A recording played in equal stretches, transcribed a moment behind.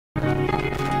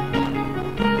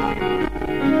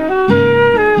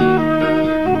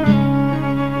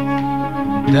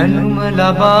දැනුම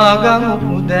ලබාගමු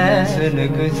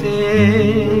උදෑසනකසේ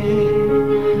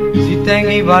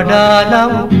සිතැඟි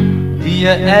වඩාලමු දිය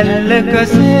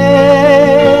ඇල්ලකසේ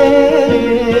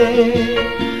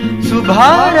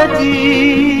සුභාරති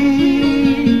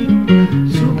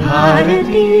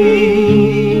සුභාරති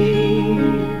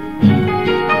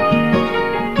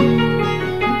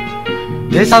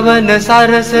දෙසවන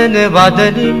සරසන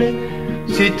වදනින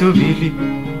සිතුවිලි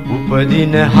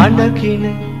උපදින හඬකින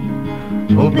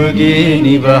ඔබගේ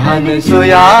නිවහන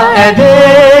සොයා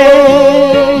ඇදේ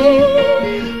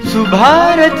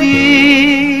සුභාරති.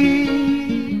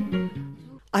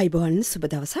 අයිබෝන් සුබ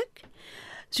දවසක්.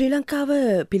 ශ්‍රී ලංකාව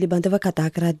පිළිබඳව කතා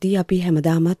කරද්දී අපි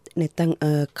හැමදාමත් නැත්තම්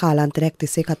කාලාන්තරයක්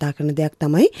තිස්සේ කතා කරන දෙයක්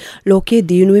තමයි ලෝකයේ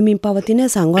දියුණු වෙමින් පවතින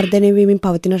සංවර්ධනය වෙමින්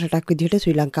පවතින රටක් විදිහට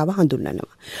ශ්‍රී ලංකාව හඳුන්වනවා.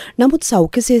 නමුත්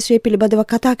සෞඛ්‍ය ශාස්ත්‍රය පිළිබඳව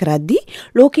කතා කරද්දී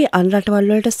ලෝකයේ අන් රටවල්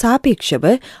වලට සාපේක්ෂව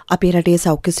අපේ රටේ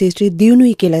සෞඛ්‍ය ශාස්ත්‍රය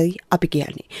දියුණුයි කියලා අපි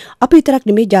කියන්නේ. අපි විතරක්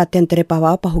නෙමෙයි ජාත්‍යන්තරේ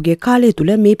පවා පහුගිය කාලය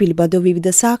තුල මේ පිළිබඳව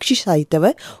විවිධ සාක්ෂි සහිතව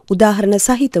උදාහරණ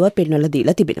සහිතව පෙන්වලා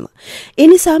දීලා තිබෙනවා.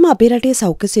 ඒ නිසාම අපේ රටේ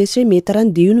සෞඛ්‍ය ශාස්ත්‍රය මේ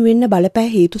තරම් දියුණු වෙන්න බලපෑ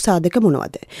හේතු සාධක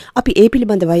මොනවද? අපි ඒ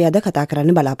පිළිබඳවයි අද කතා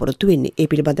කරන්න බලාපොරොත්තු වෙන්නේ. ඒ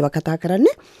පිළිබඳව කතා කරන්න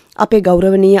අපේ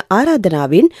ගෞරවනීය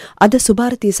ආරාධනාවෙන් අද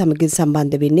සුභාරති සමගින්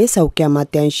සම්බන්ධ වෙන්නේ සෞඛ්‍ය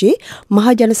අමාත්‍යාංශයේ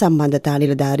මහජන සම්බන්ධතා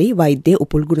නිලධාරී වෛද්‍ය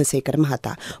උපුල් ගුණසේකර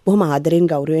මහතා. බොහොම ආදරෙන්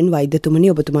ගෞරවයෙන්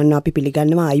වෛද්‍යතුමනි ඔබතුමන්ව අපි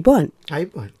පිළිගන්නවා. අයිබෝන්.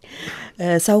 අයිබෝන්.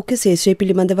 සෞඛ්‍ය ශාස්ත්‍රය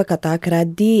පිළිබඳව කතා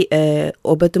කරද්දී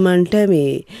ඔබතුමන්ට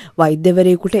මේ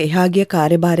වෛද්‍යවරයෙකුට එහා ගිය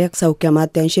කාර්යභාරයක් සෞඛ්‍ය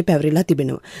අමාත්‍යාංශයේ පැවරිලා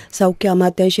තිබෙනවා. සෞඛ්‍ය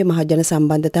අමාත්‍යාංශයේ මහජන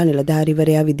සම්බන්ධතා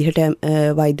නිලධාරීවරයා විදිහට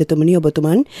වෛද්‍යතුමනි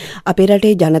ඔබතුමන් අපේ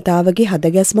රටේ ජනතාවගේ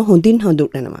හදගැස්ම හොඳින්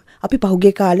හඳුන්වනවා. අපි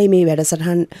පහුගිය කාලේ මේ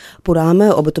වැඩසටහන් පුරාම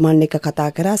ඔබතුමන් එක්ක කතා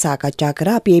කරා, සාකච්ඡා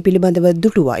කරා. අපි මේ පිළිබඳව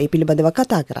දුටුවා. මේ පිළිබඳව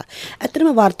කතා කරා. ඇත්තටම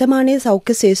වර්තමානයේ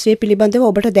සෞඛ්‍ය ශාස්ත්‍රය පිළිබඳව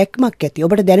ඔබට දැක්මක් ඇති.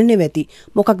 ඔබට දැනෙන්නේ ඇති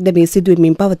මොකක්ද මේ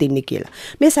සිදුවෙමින් පවතින්නේ කියලා.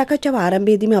 මේ සාකච්ඡාව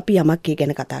ආරම්භයේදීම අපි යමක්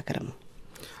ගැන කතා කරමු.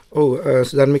 ඔව්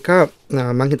සුධර්මිකා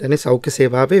මම හිතන්නේ සෞඛ්‍ය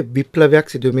සේවාවේ විප්ලවයක්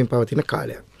සිදුවෙමින් පවතින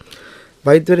කාලයක්.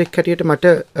 වෛද්‍යවරයෙක් හැටියට මට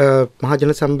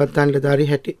මහජන සම්බන්ධතා නිලධාරී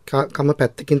කම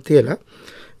පැත්තකින් තියලා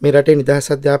මේ රටේ නිදහස්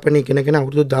අධ්‍යාපනය ඉගෙනගෙන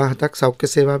අවුරුදු 17ක් සෞඛ්‍ය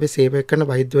සේවාවේ සේවය කරන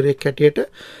වෛද්‍යවරයෙක් හැටියට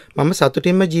මම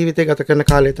සතුටින්ම ජීවිතය ගත කරන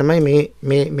කාලය තමයි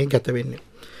මේ ගත වෙන්නේ.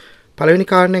 පළවෙනි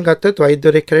කාරණේ ගත්තොත්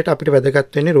වෛද්‍යවරයෙක් හැටියට අපිට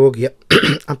වැදගත් වෙන්නේ රෝගියා.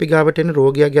 අපි ගාවට එන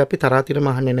රෝගියාගේ අපි තරාතිරම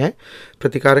අහන්නේ නැහැ.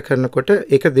 ප්‍රතිකාර කරනකොට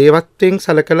ඒක දේවත්වයෙන්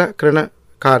සලකලා කරන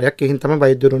කාර්යයක්. ඒකින් තමයි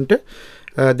වෛද්‍යවරුන්ට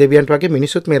දෙවියන්ට වගේ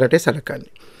මිනිස්සුත් මේ රටේ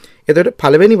සලකන්නේ. එතකොට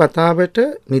පළවෙනි වතාවට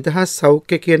නිදහස්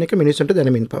සෞඛ්‍ය කියන එක මිනිස්සුන්ට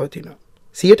දැනෙමින් පවතිනවා.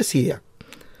 100%ක්.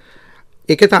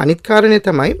 ඒකත් අනිත් කාරණේ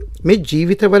තමයි මේ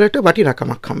ජීවිතවලට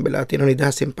වටිනකමක් හම්බෙලා තියෙන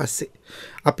නිදහසෙන් පස්සේ.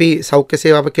 අපි සෞඛ්‍ය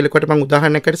සේවාව කියලකොට මම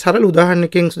උදාහරණයකට සරල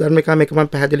උදාහරණයකින් සුධර්මිකා මේක මම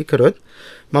පැහැදිලි කරොත්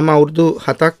මම අවුරුදු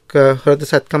 7ක් හෘද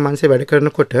සත්කම් අංශේ වැඩ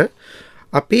කරනකොට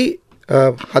අපි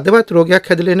හදවත් රෝගයක්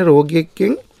හැදලා එන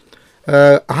රෝගියෙක්ගෙන්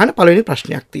අහන පළවෙනි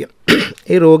ප්‍රශ්නයක් තියෙනවා.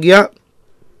 ඒ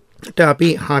රෝගියාට අපි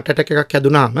heart attack එකක්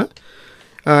හැදුනාම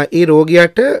ඒ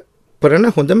රෝගියාට කරන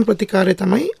හොඳම ප්‍රතිකාරය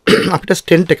තමයි අපිට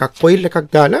ස්ටෙන්ට් එකක් කොයිල් එකක්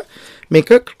දාලා මේක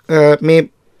මේ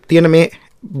තියෙන මේ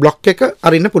බ්ලොක් එක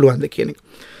අරින්න පුළුවන්ද කියන එක.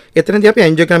 එතනදී අපි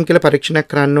ඇන්ජියෝග්‍රෑම් කියලා පරීක්ෂණයක්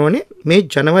කරන්න ඕනේ. මේ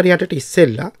ජනවරි 8ට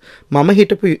ඉස්සෙල්ලා මම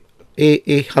හිටපු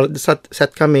ඒ හෘද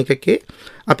සත්කම් මේකකේ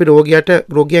අපි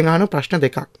රෝගියන් අහන ප්‍රශ්න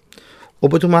දෙකක්.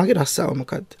 ඔබතුමාගේ රස්සාව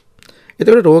මොකද්ද?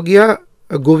 එතකොට රෝගියා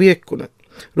ගොවියෙක් වුණත්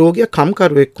රෝගියා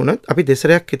කම්කරුවෙක් වුණත් අපි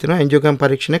දෙසරයක් හිතනවා ඇන්ජියෝග්‍රෑම්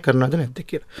පරීක්ෂණය කරනවද නැද්ද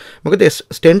කියලා. මොකද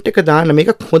ස්ටෙන්ට් එක දාන්න මේක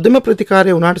හොඳම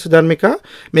ප්‍රතිකාරය වුණාට සුධර්මිකා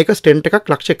මේක ස්ටෙන්ට් එකක්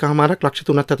ලක්ෂ 1.5ක් ලක්ෂ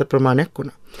 3ක් අතර ප්‍රමාණයක්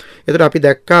වුණා. ඒතර අපි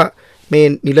දැක්කා මේ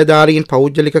නිලධාරීන්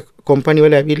පෞද්ගලික කම්පැනි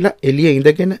වල ඇවිල්ලා එළියේ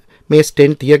ඉඳගෙන මේ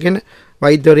ස්ටෙන්ට් තියගෙන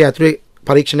වෛද්‍යවරයා අතුරේ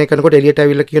පරීක්ෂණය කරනකොට එළියට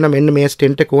ඇවිල්ලා කියනවා මෙන්න මේ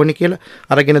ස්ටෙන්ට් එක ඕනේ කියලා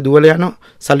අරගෙන දුවලා යනවා.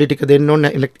 සල්ලි ටික දෙන්න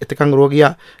ඕනේ. එතකන්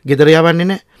රෝගියා ගෙදර යවන්නේ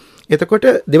නැහැ. එතකොට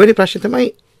දෙවෙනි ප්‍රශ්නේ තමයි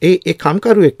ඒ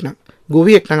කම්කරුවෙක් නම්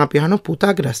ගොවියෙක් නම් අපි අහනවා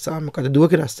පුතාගේ රස්සාව මොකද?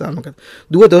 දුවගේ රස්සාව මොකද?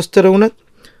 දුව දොස්තර වුණත්,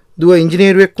 දුව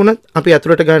ඉංජිනේරුවෙක් වුණත් අපි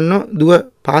අතුරට ගන්නවා. දුව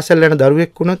පාසල් යන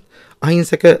දරුවෙක් වුණත්,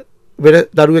 අහිංසක වෙන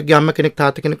දරුවෙක්ගේ අම්ම කෙනෙක්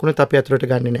තාත්තා කෙනෙක් වුණත් අපි අතුරට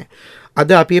ගන්නෙ නැහැ.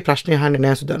 අද අපි මේ ප්‍රශ්නේ අහන්නේ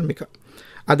නැහැ සුධර්මිකා.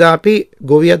 අද අපි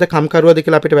ගොවියද කම්කරුවද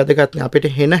කියලා අපිට වැදගත් නෑ. අපිට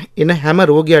එන හැම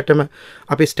රෝගියටම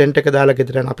අපි ස්ටෙන්ට් එක දාලා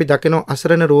ගෙදර යනවා. අපි දකිනවා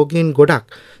අසරණ රෝගීන් ගොඩක්.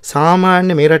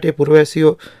 සාමාන්‍ය මේ රටේ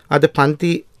පුරවැසියෝ අද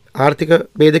පන්ති ආර්ථික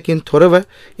ભેදකින් තොරව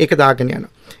ඒක දාගෙන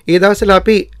යනවා. ඒ දවස්වල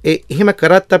අපි එහෙම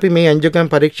කරත් අපි මේ ඇන්ජියෝග්‍රෑම්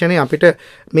පරීක්ෂණේ අපිට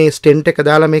මේ ස්ටෙන්ට් එක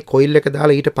දාලා මේ කොයිල් එක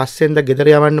දාලා ඊට පස්සෙන්ද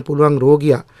ගෙදර යවන්න පුළුවන්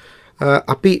රෝගියා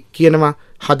අපි කියනවා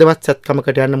හදවත්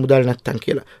සත්කමකට යන්න මුදල් නැත්තම්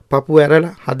කියලා. පපුව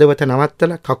ඇරලා හදවත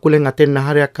නවත්තලා කකුලෙන් අතෙන්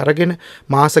ආහාරයක් අරගෙන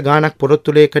මාස ගාණක්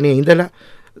පොරොත්තු ලේඛනයේ ඉඳලා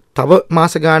තව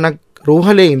මාස ගාණක්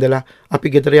රෝහලේ ඉඳලා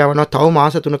අපි ගෙදර යවනවා තව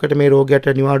මාස 3කට මේ රෝගයට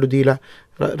නිවාඩු දීලා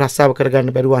රස්සාව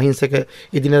කරගන්න බැරුව අහිංසක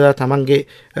එදිනදා තමන්ගේ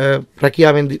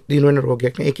රැකියාවෙන් දිනු වෙන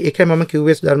රෝගයක් නේ. ඒකයි මම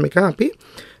කිව්වේ ධර්මිකා අපි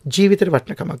ජීවිතේට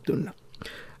වටිනකමක් දුන්නා.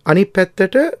 අනිත්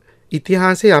පැත්තට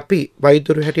ඉතිහාසයේ අපි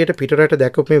වෛද්‍යවරු හැටියට පිටරට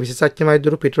දැකපු මේ විශේෂඥ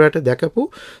වෛද්‍යවරු පිටරට දැකපු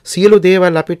සියලු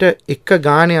දේවල් අපිට එක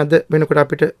ගානේ අද වෙනකොට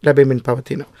අපිට ලැබෙමින්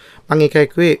පවතිනවා. මම ඒකයි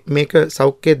කිව්වේ මේක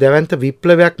සෞඛ්‍ය දැවැන්ත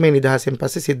විප්ලවයක් මේ නිදහසෙන්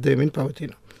පස්සේ සිද්ධ වෙමින්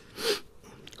පවතිනවා.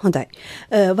 හොඳයි.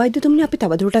 වෛද්‍යතුමනි අපි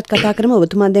තවදුරටත් කතා කරමු.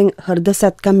 ඔබතුමා දැන් හෘද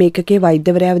සත්කම් මේකකේ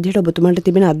වෛද්‍යවරයා විදිහට ඔබතුමාට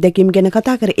තිබෙන අත්දැකීම් ගැන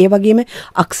කතා කරේ. ඒ වගේම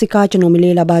අක්සිකාච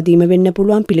නොමිලේ ලබා දීම වෙන්න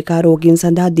පුළුවන්. පිළිකා රෝගීන්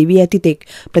සඳහා දිවි ඇතිතෙක්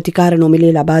ප්‍රතිකාර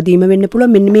නොමිලේ ලබා දීම වෙන්න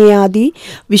පුළුවන්. මෙන්න මේ ආදී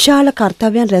විශාල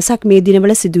කර්තව්‍යයන් රැසක් මේ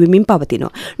දිනවල සිදුවෙමින්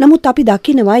පවතිනවා. නමුත් අපි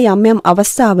දකිනවා යම් යම්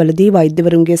අවස්ථාවලදී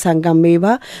වෛද්‍යවරුන්ගේ සංගම්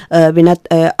වේවා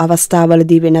වෙනත්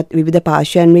අවස්ථාවලදී වෙනත් විවිධ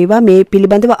පාර්ශ්වයන් වේවා මේ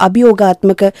පිළිබඳව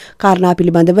අභියෝගාත්මක කාරණා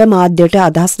පිළිබඳව මාධ්‍යයට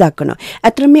අදහස් දක්වනවා.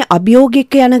 අතර මේ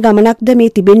අභියෝගික යන ගමනක්ද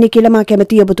මේ තිබෙන්නේ කියලා මම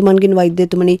කැමතියි ඔබතුමන්ගෙන්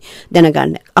වෛද්‍යතුමනි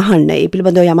දැනගන්න. අහන්න. ඒ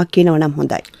පිළිබඳව යමක් කියනවා නම්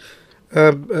හොඳයි.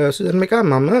 සුදර්මිකා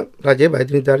මම රජයේ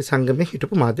වෛද්‍ය නිලධාරී සංගමේ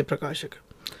හිටපු මාධ්‍ය ප්‍රකාශක.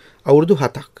 අවුරුදු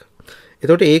 7ක්.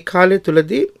 ඒතකොට ඒ කාලය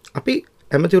තුලදී අපි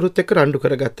ඇමතිවරුත් එක්ක රණ්ඩු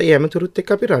කරගත්තා. ඒ ඇමතිවරුත්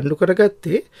එක්ක අපි රණ්ඩු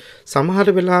කරගත්තේ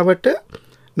සමහර වෙලාවට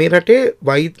මේ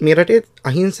රටේ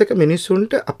අහිංසක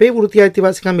මිනිස්සුන්ට අපේ වෘත්තීය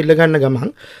අයිතිවාසිකම් ඉල්ල ගන්න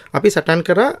ගමන් අපි සටන්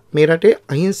කරා මේ රටේ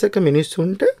අහිංසක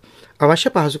මිනිස්සුන්ට අවශ්‍ය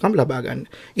පහසුකම් ලබා ගන්න.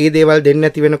 ඒ දේවල් දෙන්නේ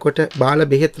නැති වෙනකොට බාල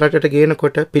බෙහෙත් රටට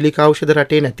ගේනකොට පිළිකා ඖෂධ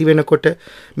රටේ නැති වෙනකොට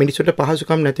මිනිසුන්ට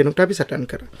පහසුකම් නැති වෙනකොට අපි සටන්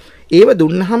කරා. ඒව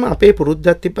දුන්නාම අපේ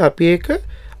පුරුද්දක් තිබ්බ අපි ඒක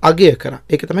අගය කරා.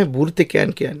 ඒක තමයි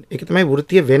වෘත්තිකයන් කියන්නේ. ඒක තමයි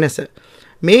වෘත්තීය වෙනස.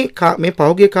 මේ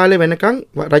පෞද්ගලික කාලේ වෙනකන්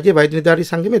රජයේ වෛද්‍ය නිලධාරී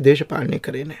සංගමයේ දේශපාලනය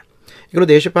කරේ නැහැ.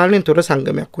 ඒගොල්ලෝ දේශපාලනයෙන් තොර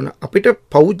සංගමයක් වුණා. අපිට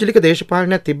පෞද්ගලික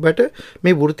දේශපාලනයක් තිබ්බට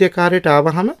මේ වෘත්තීය කාර්යයට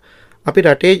ආවහම අපි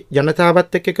රටේ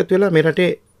ජනතාවත් එක්ක එකතු වෙලා මේ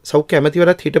රටේ සෞඛ්‍ය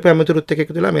ඇමතිවරත් හිටපු ඇමතිවරුත් එක්ක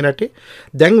එකතු වෙලා මේ රටේ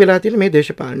දැන් වෙලා තියෙන මේ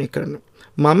දේශපාලනය කරනවා.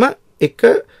 මම එක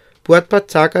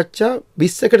පුවත්පත් සාකච්ඡා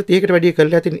 20කට 30කට වැඩි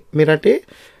කරලා ඇති මේ රටේ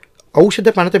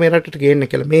ඖෂධ පනත මේ රටට ගේන්න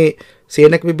කියලා. මේ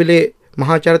සේනක විබිලේ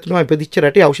මහාචාර්යතුමා ඉපදිච්ච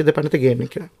රටේ ඖෂධ පනත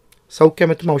ගේන්න කියලා. සෞඛ්‍ය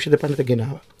ඇමතිතුමා ඖෂධ පනත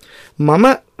ගෙනාවා. මම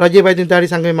රජයේ වෛද්‍ය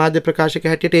නිලධාරී සංගමේ මාධ්‍ය ප්‍රකාශක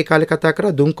හැටියට ඒ කාලේ කතා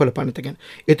කරා දුම්කොළ පනත ගැන.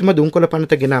 එතුමා දුම්කොළ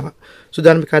පනත ගෙනාවා.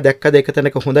 සුධර්මිකා දැක්කද එක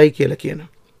තැනක හොඳයි කියලා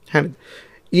කියනවා. හරිද?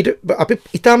 අපි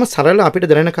ඉතාම සරල අපිට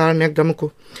දැනෙන කාරණයක් ගමුකෝ.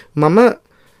 මම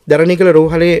දරණීගල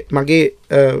රෝහලේ මගේ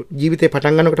ජීවිතේ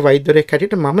පටන් ගන්නකොට වෛද්‍යවරයෙක්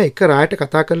හැටියට මම එක රායට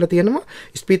කතා කරලා තියෙනවා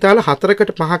ස්පිතාල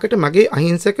 4කට 5කට මගේ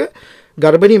අහිංසක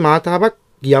ගර්භණී මාතාවක්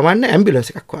යවන්න ඇම්බියුලන්ස්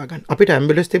එකක් හොයාගන්න. අපිට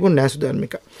ඇම්බියුලන්ස් තිබුණ නැහැ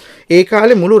සුධර්මිකා. ඒ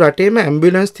කාලේ මුළු රටේම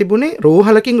ඇම්බියුලන්ස් තිබුණේ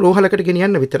රෝහලකින් රෝහලකට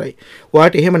ගෙනියන්න විතරයි.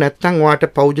 ඔයාට එහෙම නැත්නම් ඔයාට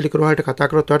පෞද්ගලික රෝහලට කතා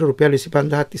කරොත් ඔයාට රුපියල්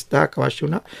 25000 30000ක් අවශ්‍ය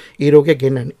වුණා ඒ රෝගය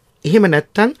ගෙන්නන්න. එහෙම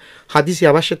නැත්නම් හදිසි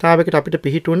අවශ්‍යතාවයකට අපිට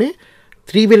පිහිටුනේ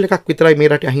 3 wheel එකක් විතරයි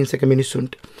මේ රටේ අහිංසක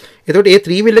මිනිස්සුන්ට. එතකොට ඒ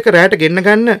 3 wheel එක රැයට ගෙන්න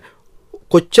ගන්න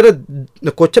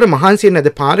කොච්චර මහන්සි වෙන්නේ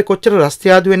නැද්ද? පාරේ කොච්චර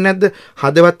රස්තියාදු වෙන්නේ නැද්ද?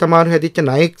 හදවත් අමාරු හැදිච්ච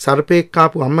ණයෙක් සර්පෙක්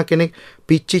කාපු අම්ම කෙනෙක්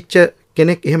පිච්චිච්ච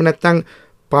කෙනෙක් එහෙම නැත්නම්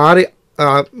පාරේ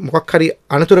මොකක් හරි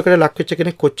අනතුරකට ලක් වෙච්ච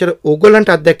කෙනෙක් කොච්චර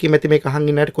ඕගොල්ලන්ට අත්දැකීම් ඇති මේක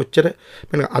අහන් ඉන්නට කොච්චර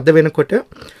අද වෙනකොට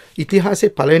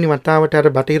ඉතිහාසයේ පළවෙනි වතාවට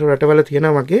අර බටහිර රටවල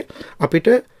තියෙනා වගේ අපිට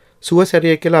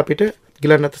සුවසැරිය කියලා අපිට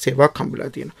ගිලන්නත් සේවාවක් හම්බුලා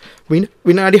තියෙනවා.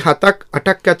 විනාඩි 7ක්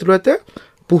 8ක් ඇතුළත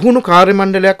පුහුණු කාර්ය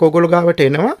මණ්ඩලයක් ඕගොල්ලෝ ගාවට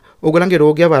එනවා. ඕගොල්ලන්ගේ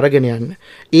රෝගියව අරගෙන යන්න.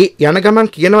 ඒ යන ගමන්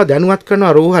කියනවා දැනුවත්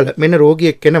කරනවා රෝහල මෙන්න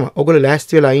රෝගියෙක් එනවා. ඕගොල්ලෝ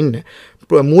ලෑස්ති වෙලා ඉන්න.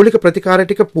 මූලික ප්‍රතිකාර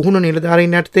ටික පුහුණු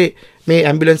නිලධාරීන් යටතේ මේ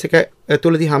ඇම්බියුලන්ස් එක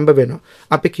තුලදී හම්බ වෙනවා.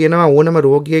 අපි කියනවා ඕනම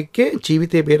රෝගියෙක්ගේ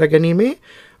ජීවිතේ බේරගැනීමේ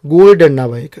ගෝල්ඩන්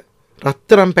නව එක.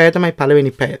 රත්තරන් පැය තමයි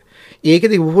පළවෙනි පැය.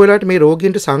 ඒකෙදි උහුවලාට මේ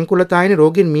රෝගීන්ට සංකුලතායනේ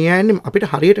රෝගීන් මිය යන්නේ අපිට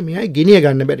හරියට මෙයයි ගිනිය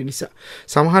ගන්න බැරි නිසා.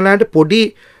 සමහරවිට පොඩි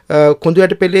කොඳු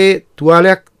යට පෙළේ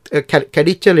තුවාලයක්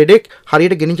කැඩිච්ච ලෙඩෙක්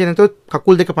හරියට ගෙනිච්ච නැතොත්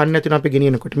කකුල් දෙක පන්නේ නැතුන අපි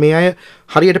ගෙනියනකොට මේ අය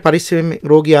හරියට පරිස්සමෙන්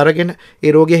රෝගිය අරගෙන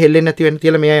ඒ රෝගිය හෙල්ලෙන්නේ නැති වෙන්න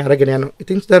තියලා මේ අය අරගෙන යනවා.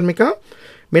 ඉතින් ධර්මිකා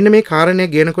මෙන්න මේ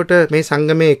කාරණේ ගේනකොට මේ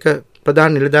සංගමේ එක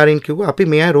ප්‍රධාන නිලධාරීන් කිව්වා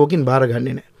අපි මේ අය රෝගීන්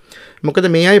බාරගන්නේ නැහැ. මොකද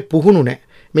මේ අය පුහුණු නැහැ.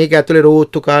 මේක ඇතුලේ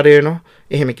රෝත්තුකාරය වෙනවා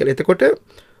එහෙම කියලා. එතකොට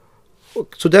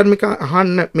සුධර්මිකා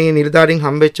අහන්න මේ නිලධාරීන්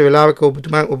හම්බෙච්ච වෙලාවක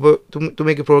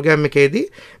ඔබතුමාගේ ප්‍රෝග්‍රෑම් එකේදී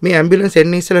මේ ඇම්බියුලන්ස්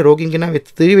එන්නේ ඉස්සෙල්ලා රෝගීන් ගෙනාවේ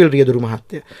 3 wheel රියදුරු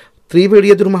මහත්තයා. 3 wheel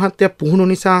රියදුරු මහත්තයා පුහුණු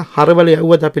නිසා හරවල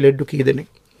යවුවද අපි ලෙඩ්ඩු කී දෙනෙක්.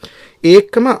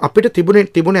 ඒකම අපිට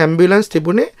තිබුණ ඇම්බියුලන්ස්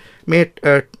තිබුණේ මේ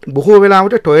බොහෝ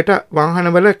වෙලාවට ටොයෝටා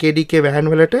වාහනවල KDK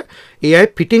වෑන් වලට ඒ අය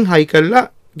පිටින් හයි කරලා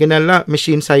ගෙනල්ලා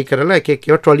මැෂින්ස් හයි කරලා එක එක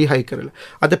ඒවා ට්‍රොලි හයි කරලා.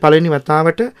 අද පළවෙනි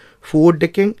වතාවට ෆෝඩ්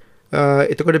එකෙන්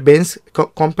එතකොට බෙන්ස්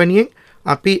කම්පැනියෙන්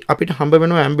අපිට හම්බ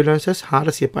වෙනවා ඇම්බියුලන්සස්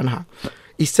 450.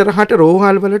 ඉස්සරහට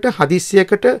රෝහල් වලට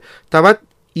හදිස්සියකට තවත්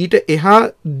ඊට එහා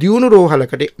දියුණු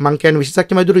රෝහලකට මං කියන්නේ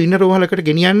විශේෂඥ වෛද්‍යවරු ඉන්න රෝහලකට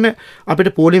ගෙනියන්න අපිට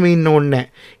පොලිමේ ඉන්න ඕනේ නැහැ.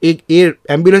 ඒ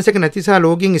ඇම්බියුලන්ස් එක නැති නිසා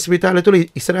ලෝකයෙන් ස්පිතාලය තුල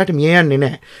ඉස්සරහට මිය යන්නේ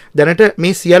නැහැ. දැනට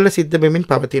මේ සියල්ල සිද්ධ වෙමින්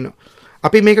පවතිනවා.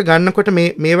 අපි මේක ගන්නකොට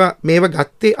මේවා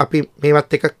ගත්තේ අපි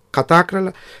මේවත් එක කතා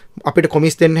කරලා අපිට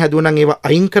කොමිස් දෙන්න හැදුවා නම් ඒවා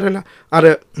අයින් කරලා අර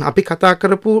අපි කතා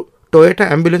කරපු ටොයෝටා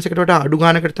ඇම්බියුලන්ස් එකට වඩා අඩු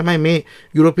ගානකට තමයි මේ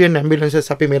යුරෝපියන්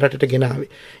ඇම්බියුලන්සස් අපි මේ රටට ගෙනාවේ.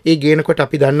 ඒ ගේනකොට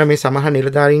අපි දන්න මේ සමහර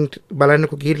නිලධාරීන්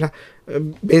බලන්නකෝ ගිහිල්ලා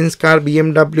Benz car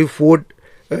BMW Ford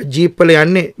jeep වල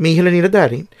යන්නේ මේ ඉහළ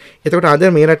නිලධාරීන්. එතකොට අද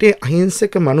මේ රටේ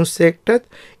අහිංසක මිනිස්සෙක්ටත්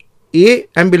ඒ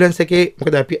ඇම්බියුලන්ස් එකේ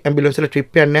මොකද අපි ඇම්බියුලන්ස් වල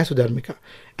ට්‍රිප් යන්නේ නැහැ සුධර්මිකා.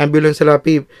 ඇම්බියුලන්ස් වල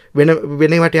අපි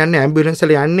වෙනවට යන්නේ ඇම්බියුලන්ස්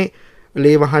වල යන්නේ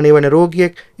ලේ වහනේ වන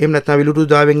රෝගියෙක් එහෙම නැත්නම්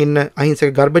විලුරුදාවෙන් ඉන්න අහිංසක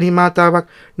ගර්භණී මාතාවක්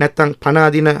නැත්නම් පණ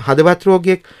අදින හදවත්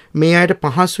රෝගියෙක් මේ අයට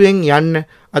පහසුවෙන් යන්න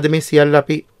අද මේ සියල්ල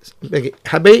අපි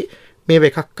හැබැයි මේ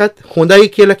එකක්වත් හොඳයි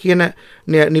කියලා කියන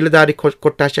නිලධාරි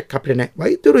කොට්ටාශයක් අපිට නැහැ.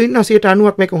 වෛද්‍යවරු ඉන්න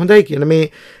 90% මේක හොඳයි කියන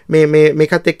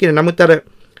මේකත් එක්ක කියන නමුත් අර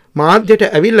මාධ්‍යට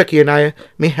ඇවිල්ලා කියන අය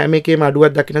මේ හැම එකේම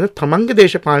අඩුවක් දකින්නද තමන්ගේ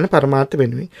දේශපාලන පරමාර්ථ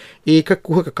වෙනුවෙන් ඒක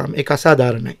කුහකකම් ඒක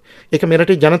අසාධාරණයි. ඒක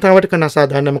මෙරටේ ජනතාවට කරන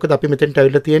අසාධාරණයි. මොකද අපි මෙතෙන්ට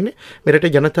ඇවිල්ලා තියෙන්නේ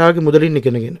මෙරටේ ජනතාවගේ මුදලින්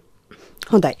ඉගෙනගෙන.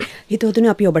 හොඳයි. හිතවතුනි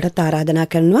අපි ඔබටත් ආරාධනා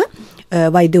කරනවා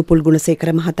වෛද්‍ය උපුල් ගුණසේකර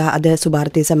මහතා අද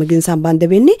සුභාරතී සමගින් සම්බන්ධ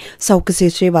වෙන්නේ සෞඛ්‍ය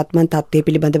ශාස්ත්‍රයේ වත්මන් තත්ත්වය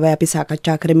පිළිබඳව අපි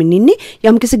සාකච්ඡා කරමින් ඉන්නේ.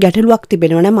 යම්කිසි ගැටලුවක්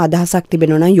තිබෙනවා නම් අදහසක්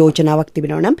තිබෙනවා නම් යෝජනාවක්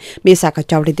තිබෙනවා නම් මේ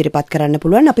සාකච්ඡාවට ඉදිරිපත් කරන්න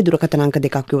පුළුවන්. අපි දුරකථන අංක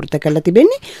දෙකක් විවෘත කරලා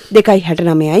තිබෙන්නේ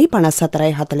 269යි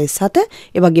 54යි 47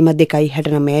 ඒ වගේම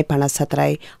 269යි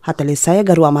 54යි 46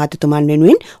 ගරු අමාත්‍යතුමන්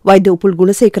වෙනුවෙන් වෛද්‍ය උපුල්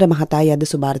ගුණසේකර මහතායි අද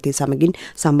සුභාරතී සමගින්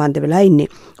සම්බන්ධ වෙලා ඉන්නේ.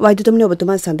 වෛද්‍යතුමනි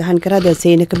ඔබතුමා සඳහන් කරා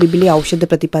සේනක බිබිලි ඖෂධ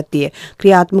ප්‍රතිපත්තිය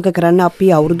ක්‍රියාත්මක කරන්න අපි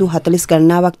අවුරුදු 40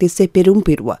 ගණනාවක් තිස්සේ පෙරම්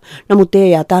පිරුවා. නමුත් ඒ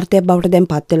යථාර්ථයක් බවට දැන්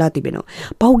පත් වෙලා තිබෙනවා.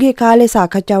 පහුගිය කාලේ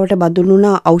සාකච්ඡාවට බඳුන්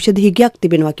වුණා ඖෂධ හිගයක්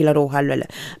තිබෙනවා කියලා රෝහල්වල.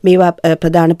 මේවා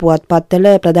ප්‍රධාන පුවත්පත්වල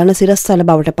ප්‍රධාන සිරස්තල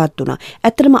බවට පත් වුණා.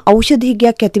 ඇත්තටම ඖෂධ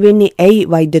හිගයක් ඇති වෙන්නේ ඇයි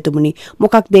වෛද්‍යතුමනි?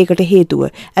 මොකක්ද ඒකට හේතුව?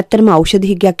 ඇත්තටම ಔಷಧ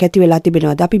හිගයක් ඇති වෙලා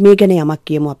තිබෙනවද? අපි මේ ගැන යමක්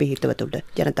කියමු අපි හිතවතුන්ට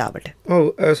ජනතාවට. ඔව්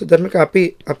සුධර්මික අපි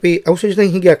ඖෂධ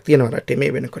හිගයක් තියෙනවා රටේ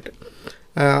මේ වෙනකොට.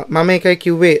 මම එකයි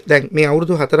කිව්වේ දැන් මේ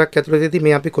අවුරුදු 4ක් ඇතුළතදී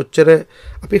මේ අපි කොච්චර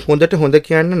අපි හොඳට හොඳ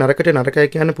කියන්න නරකට නරකයි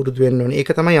කියන්න පුරුදු වෙන්න ඕනේ. ඒක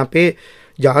තමයි අපේ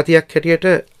ජාතියක් හැටියට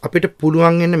අපිට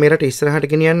පුළුවන් වෙන්න මෙරට ඉස්සරහට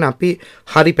ගෙනියන්න අපි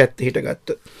හරි පැත්තේ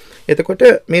හිටගත්තොත්. එතකොට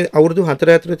මේ අවුරුදු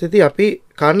 4 ඇතුළතදී අපි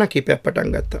කාරණා කිහිපයක් පටන්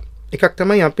ගත්තා. එකක්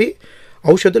තමයි අපි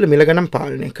ඖෂධ වල මිල ගණන්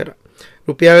පාලනය කරා.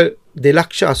 රුපියල්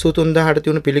 2,83,000ට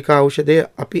තියුණු පිළිකා ඖෂධය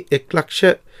අපි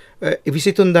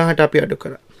 1,23,000ට අපි අඩු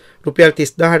කරා. රුපියල්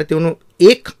 30,000ට තියුණු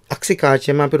ඒක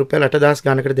අක්සිකාචයම අපි රුපියල් 8,000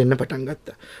 ගානකට දෙන්න පටන්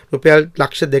ගත්තා. රුපියල්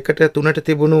 2,02ට 3ට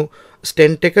තිබුණු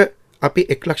ස්ටෙන්ට් එක අපි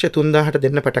 1,03,000ට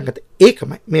දෙන්න පටන් ගත්තා.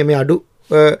 ඒකමයි මේ අඩු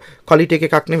ක්වොලිටි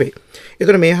එකක් නෙවෙයි.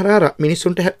 ඒතර මේ හරහා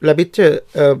මිනිස්සුන්ට ලැබිච්ච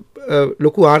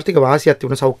ලොකු ආර්ථික වාසියක්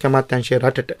තිබුණා සෞඛ්‍ය අමාත්‍යාංශයේ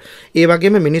රටට. ඒ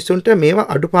වගේම මිනිස්සුන්ට මේවා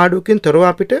අඩුපාඩුවකින් තොරව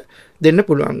අපිට දෙන්න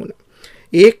පුළුවන් වුණා.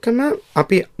 ඒකම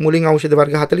අපි මුලින් ඖෂධ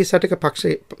වර්ග 48ක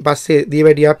පස්සේ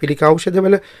දීවැඩියා පිළිකා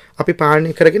ඖෂධවල අපි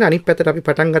පාලනය කරගෙන අනිත් පැත්තට අපි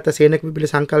පටන් ගත්ත සේනක බිබිලි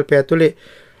සංකල්පය ඇතුලේ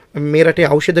මේ රටේ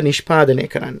ඖෂධ නිෂ්පාදනය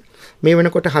කරන්න. මේ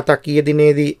වෙනකොට 7ක් ඊයේ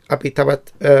දිනේදී අපි තවත්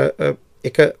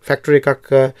එක ෆැක්ටරි එකක්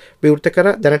විවෘත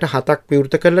කරා. දැනට 7ක්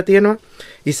විවෘත කරලා තියෙනවා.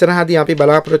 ඉස්සරහදී අපි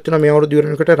බලාපොරොත්තු වෙන මේ අවුරුදු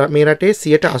වෙනකොට මේ රටේ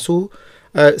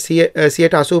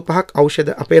 185ක් ඖෂධ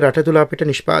අපේ රට තුල අපිට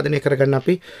නිෂ්පාදනය කරගන්න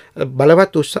අපි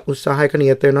බලවත් උත්සාහයක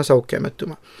නියත වෙනවා සෞඛ්‍ය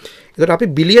අමාත්‍යතුමා. ඒතර අපි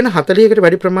බිලියන 40කට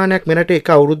වැඩි ප්‍රමාණයක් මේ රටේ එක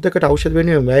අවුරුද්දකට ඖෂධ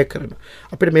වෙනුවෙන් වැය කරනවා.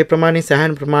 අපිට මේ ප්‍රමාණය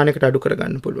සෑහෙන ප්‍රමාණයකට අඩු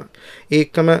කරගන්න පුළුවන්.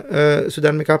 ඒකම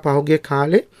සුධර්මිකා පහුගිය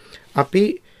කාලේ අපි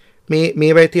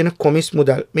මේවයි තියෙන කොමිස්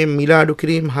මුදල් මේ මිල අඩු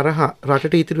කිරීම හරහා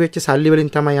රටට ඉතිරි වෙච්ච සල්ලි වලින්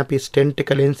තමයි අපි ස්ටෙන්ට්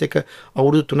එක ලෙන්ස් එක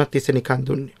අවුරුදු 3ක් තිස්සේ නිකන්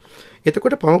දුන්නේ.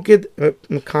 එතකොට පහුගිය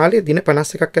කාලේ දින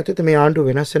 51ක් ඇතුළත මේ ආණ්ඩුව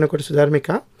වෙනස් වෙනකොට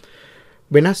සුධර්මිකා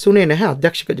වෙනස් වුණේ නැහැ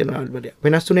අධ්‍යක්ෂක ජනරාල්වරයා.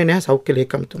 වෙනස් වුණේ නැහැ සෞඛ්‍ය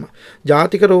ලේකම්තුමා.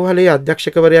 ජාතික රෝහලේ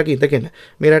අධ්‍යක්ෂකවරයාගේ ඉඳගෙන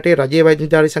මේ රටේ රජයේ වෛද්‍ය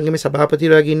නිලධාරී සංගමේ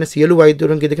සභාපතිවරයාගේ ඉන්න සියලු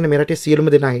වෛද්‍යවරුන්ගේ ඉඳගෙන මේ රටේ සියලුම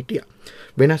දෙනා හිටියා.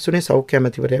 වෙනස් වුණේ සෞඛ්‍ය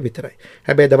අමාත්‍යවරයා විතරයි.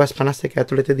 හැබැයි දවස් 51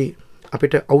 ඇතුළතදී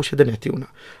අපිට ඖෂධ නැති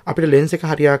වුණා. අපිට ලෙන්ස් එක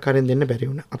හරියාකාරයෙන් දෙන්න බැරි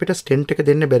වුණා. අපිට ස්ටෙන්ට් එක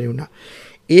දෙන්න බැරි වුණා.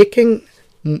 ඒකෙන්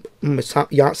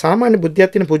සාමාන්‍ය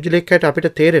බුද්ධියක් තියෙන පුජ්‍යලේඛයට අපිට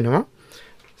තේරෙනවා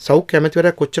සෞඛ්‍ය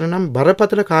අමාත්‍යවරයා කොච්චරනම්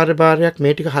බරපතල කාර්යභාරයක්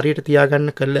මේ ටික හරියට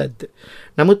තියාගන්න කළා ඇද්ද.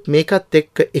 නමුත් මේකත්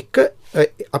එක්ක එක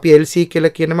අපි LC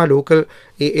කියලා කියනවා ලෝකල්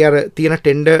ඒ අර තියෙන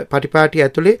ටෙන්ඩර් පටිපාටි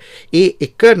ඇතුලේ ඒ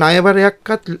එක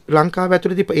ණයවරයක්වත් ලංකාව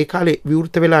ඇතුලේදී ඒ කාලේ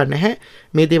විවෘත වෙලා නැහැ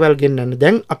මේ දේවල් ගෙන්නන්න.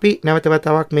 දැන් අපි නැවත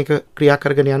වතාවක් මේක ක්‍රියා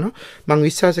කරගෙන යනවා. මම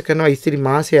විශ්වාස කරනවා ඉතිරි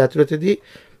මාසය ඇතුළතදී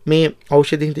මේ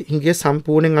ඖෂධ හිඟිය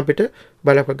සම්පූර්ණයෙන් අපිට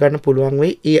බලප ගන්න පුළුවන්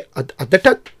වෙයි. ඒ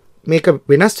අදටත් මේක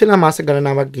වෙනස් වෙලා මාස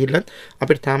ගණනාවක් ගිහිල්ලත්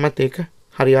අපිට තාමත් ඒක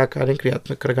හරියාකාරයෙන්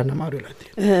ක්‍රියාත්මක කරගන්න අමාරු වෙලා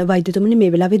තියෙනවා. වෛද්‍යතුමනි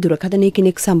මේ වෙලාවේ දුරකථනයේ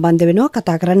කෙනෙක් සම්බන්ධ වෙනවා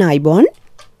කතා කරන්න අයිබෝන්.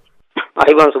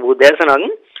 අයිබෝන් සුබෝදෑසනක්.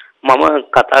 මම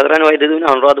කතා කරන්නේ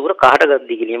වෛද්‍යතුමනි අනුරාධපුර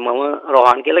කාටගත්දී කියලා. මම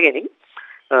රෝහන් කියලා කෙනෙක්.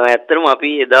 ඇත්තටම අපි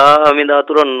එදා මේ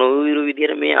දාතුර නොවිරු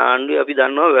විදිහට මේ ආණ්ඩුවේ අපි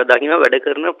දන්නවා දකින්න වැඩ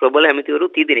කරන ප්‍රබල ඇමතිවරු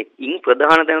 30 දෙනෙක්. ඉන්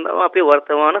ප්‍රධාන තැන තමයි අපේ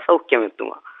වර්තමාන සෞඛ්‍ය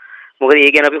ඇමතිතුමා. මොකද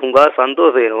ඒ කියන්නේ අපි හුඟා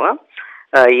සන්තෝෂ වෙනවා.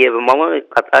 මම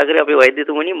කතා කරේ අපේ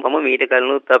වෛද්‍යතුමනි මම මීට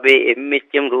කලිනුත් අපේ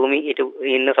MHM රෝමි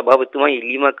ඉන්න සභාපතිතුමා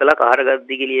ඉල්ලීමක් කළා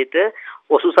කාර්යගතදිගලියට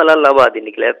ඔසුසලල් ලබා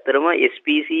දෙන්න කියලා. ඇත්තටම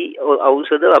SPC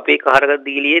ඖෂධ අපේ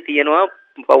කාර්යගතදිගලියේ තියෙනවා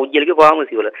පෞද්ගලික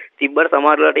ෆාමසි වල. තිබ්බට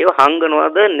සමහර වෙලාවට ඒවා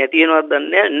හංගනවද නැති වෙනවද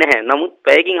දන්නේ නැහැ. නමුත්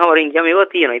පැයකින් හවරින් ගියාම ඒවා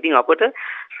තියෙනවා. ඉතින් අපට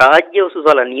රාජ්‍ය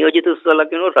ඔසුසල නියෝජිත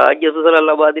ඔසුසලක් වෙනවා රාජ්‍ය ඔසුසල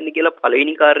ලබා දෙන්න කියලා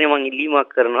පළවෙනි කාරණේ මම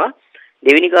ඉල්ලීමක් කරනවා.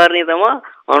 දෙවෙනි කාරණේ තමයි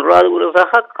අනුරාධපුර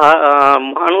සහ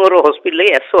මහනුවර හොස්පිටල්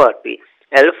එකේ SORP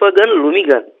ඇල්ෆගන්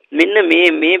ලුමිගන් මෙන්න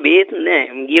මේ බේත් නෑ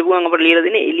ගියපුවාන් අපිට ලියලා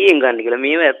දෙන්නේ එළියෙන් ගන්න කියලා.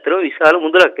 මේව ඇත්තටම විශාල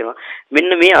මුදලක් වෙනවා.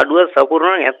 මෙන්න මේ අඩුව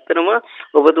සපුරන ඇත්තටම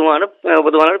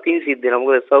ඔබතුමාලට පින් සිද්ධ වෙනවා.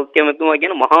 මොකද සෞඛ්‍ය ඇමතුමා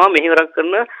කියන මහා මෙහෙවරක්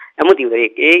කරන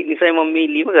ඇමතිවරයෙක්. ඒ නිසා මම මේ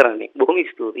ඉල්ලීම කරන්නේ. බොහොම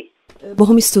ස්තුතියි.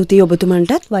 බොහොම ස්තුතියි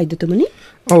ඔබතුමන්ටත් වෛද්‍යතුමනි.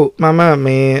 ඔව් මම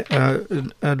මේ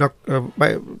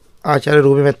ආචාර්ය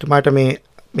රූපී මැතිතුමාට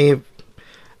මේ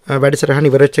වැඩසටහන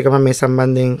ඉවරච්ච ගමන් මේ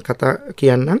සම්බන්ධයෙන් කතා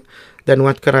කියන්නම්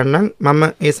දැනුවත් කරන්නම්. මම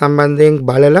ඒ සම්බන්ධයෙන්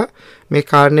බලලා මේ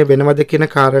කාරණේ වෙනවද කියන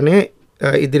කාරණේ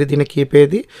ඉදිරි දින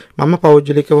කීපෙදී මම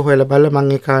පෞද්ගලිකව හොයලා බලලා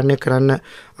මම ඒ කාරණේ කරන්න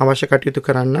අවශ්‍ය කටයුතු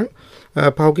කරන්නම්.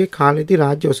 පහුගිය කාලෙදී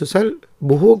රාජ්‍ය ඔසුසල්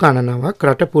බොහෝ ගණනාවක්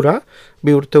රට පුරා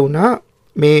විවෘත වුණා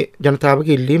මේ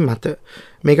ජනතාවගේ ඉල්ලීම් මත.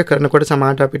 මේක කරනකොට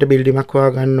සමාජයට අපිට බිල්ඩිමක්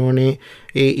හොයා ගන්න ඕනේ.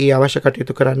 ඒ අවශ්‍ය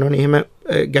කටයුතු කරන්න ඕනේ. එහෙම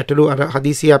ගැටලු අර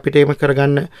හදිසිය අපිට එහෙම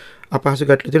කරගන්න අපහසු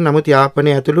ගැටලු තියෙනවා. නමුත්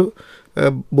යාපනයේ ඇතුළු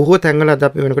බොහෝ තැන්වල අද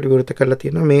අපි වෙනකොට විවෘත කරලා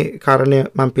තියෙනවා. මේ කාරණය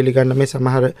මම පිළිගන්න මේ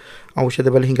සමහර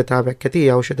ඖෂධවල හිඟතාවයක් ඇති.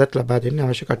 ඒ ඖෂධත් ලබා දෙන්න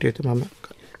අවශ්‍ය කටයුතු මම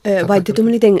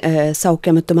වෛද්‍යතුමනි දැන් සෞඛ්‍ය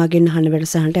ඇමතුමාගෙන් අහන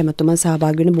වැඩසටහනට ඇමතුමා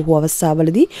සහභාගී වෙන බොහෝ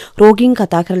අවස්ථාවලදී රෝගීන්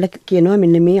කතා කරලා කියනවා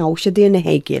මෙන්න මේ ඖෂධය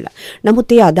නැහැයි කියලා.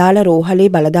 නමුත් ඒ අදාළ රෝහලේ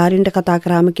බලධාරීන්ට කතා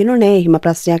කරාම කියනවා නෑ එහෙම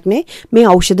ප්‍රශ්නයක් නෑ මේ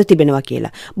ඖෂධ තිබෙනවා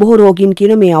කියලා. බොහෝ රෝගීන්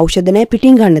කියනවා මේ ඖෂධ නෑ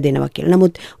පිටින් ගන්න දෙනවා කියලා.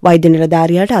 නමුත් වෛද්‍ය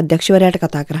නිලධාරියාට අධ්‍යක්ෂවරයාට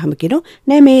කතා කරාම කියනවා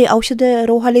නෑ මේ ඖෂධ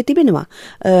රෝහලේ තිබෙනවා.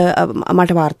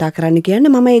 මට වාර්තා කරන්න කියන්න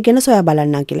මම ඒ ගැන සොයා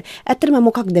බලන්නම් කියලා. ඇත්තටම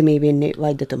මොකක්ද මේ වෙන්නේ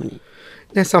වෛද්‍යතුමනි?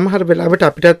 දැන් සමහර වෙලාවට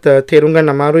අපිටත් තේරුම්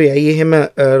ගන්න අමාරුයි ඇයි එහෙම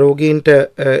රෝගීන්ට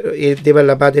ඒ දේවල්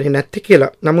ලබා දෙන්නේ නැත්තේ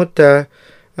කියලා. නමුත්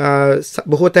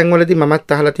බොහෝ තැන්වලදී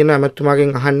මමත් අහලා තියෙනවා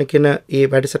ඇමතුමාගෙන් අහන්න කියන ඒ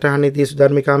වැඩසටහනේදී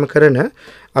සුධර්මිකාම කරන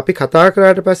අපි කතා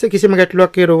කරාට පස්සේ කිසිම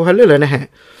ගැටලුවක් ඒ රෝහල් වල නැහැ.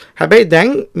 හැබැයි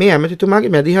දැන් මේ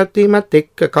ඇමතිතුමාගේ මැදිහත් වීමත්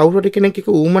එක්ක කවුරු හරි කෙනෙක් එක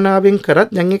ඌමනාවෙන්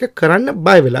කරත් දැන් ඒක කරන්න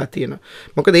බය වෙලා තියෙනවා.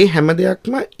 මොකද මේ හැම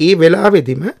දෙයක්ම ඒ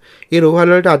වෙලාවෙදිම ඒ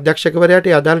රෝහල් වලට අධ්‍යක්ෂකවරයාට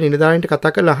ඒ අදාළ නිලධාරීන්ට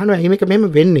කතා කරලා අහනවා ඇයි මේක මෙහෙම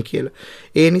වෙන්නේ කියලා.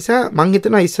 ඒ නිසා මම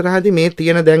හිතනවා ඉස්සරහදී මේ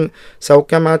තියෙන දැන්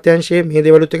සෞඛ්‍ය අමාත්‍යාංශයේ මේ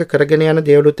දේවලුත් එක කරගෙන යන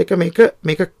දේවලුත් එක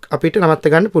මේක අපිට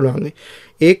නවත්ත ගන්න පුළුවන්.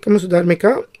 ඒකම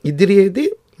සුධර්මිකා ඉදිරියේදී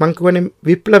මං කියන්නේ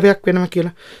විප්ලවයක් වෙනවා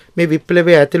කියලා. මේ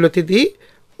විප්ලවය ඇතුළතදී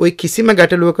ඔය කිසිම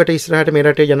ගැටලුවකට ඉස්සරහට මේ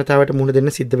රටේ ජනතාවට මුහුණ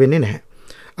දෙන්න සිද්ධ වෙන්නේ නැහැ.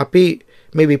 අපි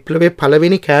මේ විප්ලවයේ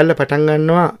පළවෙනි කෑල්ල පටන්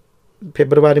ගන්නවා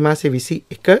පෙබරවාරි මාසේ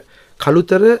 21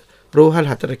 කළුතර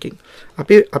රෝහල් 4කින්.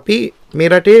 අපි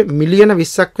මේ රටේ මිලියන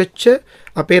 20ක් වෙච්ච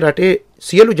අපේ රටේ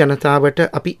සියලු ජනතාවට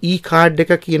අපි කාඩ්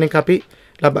එක කියන එක අපි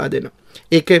ලබා දෙනවා.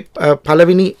 ඒකේ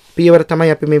පළවෙනි පියවර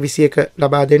තමයි අපි මේ 21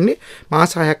 ලබා දෙන්නේ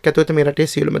මාස 6ක් ඇතුළත මේ රටේ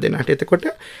සියලුම දෙනාට. එතකොට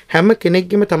හැම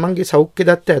කෙනෙක්ගෙම තමන්ගේ සෞඛ්‍ය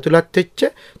දත්ත ඇතුළත් වෙච්ච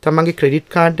තමන්ගේ ක්‍රෙඩිට්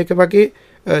කාඩ් එක වගේ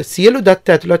සියලු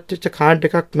දත්ත ඇතුළත් වෙච්ච කාඩ්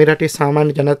එකක් මේ රටේ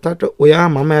සාමාන්‍ය ජනතාවට ඔයා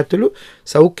මම ඇතුළු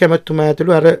සෞඛ්‍ය ඇමතුමා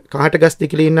ඇතුළු අර කාටගස්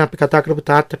දිගලේ ඉන්න අපි කතා කරපු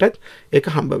තාත්තටත්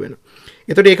ඒක හම්බ වෙනවා.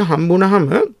 එතකොට ඒක හම්බ වුණාම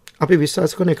අපි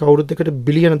විශ්වාස කරන එක අවුරුද්දකට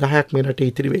බිලියන 10ක් මේ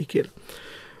රටේ ඉතිරි වෙයි කියලා.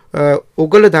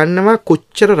 ඔගොල්ලෝ දන්නවා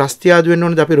කොච්චර රස්තියාදු වෙන්න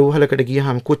ඕනද අපි රෝහලකට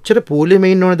ගියාම කොච්චර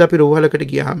පොලිමේ ඉන්න ඕනද අපි රෝහලකට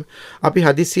ගියාම අපි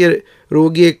හදිසිය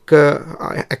රෝගියෙක්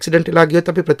ඇක්සිඩන්ට් වෙලා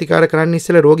ගියොත් අපි ප්‍රතිකාර කරන්න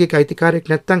ඉස්සෙල්ලා රෝගියෙක්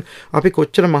අයිතිකාරයෙක් නැත්නම් අපි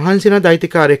කොච්චර මහන්සි වෙනවද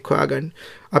අයිතිකාරයෙක් හොයාගන්න.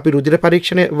 අපි රුධිර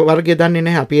පරීක්ෂණ වර්ගය දන්නේ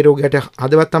නැහැ. අපි ඒ රෝගයට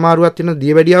හදවත් අමාරුවක් තියෙනවද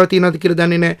දියවැඩියාවක් තියෙනවද කියලා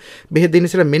දන්නේ නැහැ. බෙහෙත් දෙන්න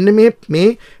ඉස්සෙල්ලා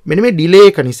මෙන්න මේ ඩිලේ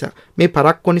එක නිසා මේ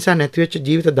පරක්කො නිසා නැති වෙච්ච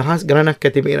ජීවිත දහස් ගණනක්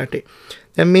ඇති මේ රටේ.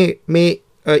 දැන් මේ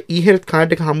e-health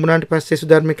කාඩ් එක හම්බුනාට පස්සේ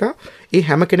සුධර්මිකා ඒ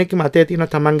හැම කෙනෙක්ගේම අතේ තියෙන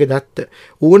තමන්ගේ දත්ත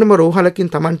ඕනම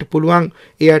රෝහලකින් තමන්ට පුළුවන්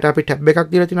එයාට අපි ටැබ්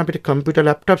එකක් දීලා තියෙනවා අපිට කම්පියුටර්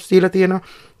ලැප්ටොප්ස් දීලා තියෙනවා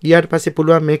ඊට පස්සේ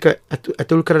පුළුවන් මේක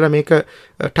ඇතුල් කරලා මේක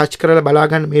ටච් කරලා බලා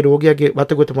ගන්න මේ රෝගියාගේ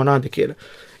වතගොත මොනවද කියලා.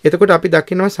 එතකොට අපි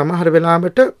දකිනවා සමහර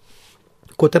වෙලාවට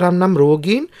කොතරම්නම්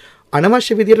රෝගීන්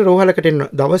අනවශ්‍ය විදියට රෝහලකට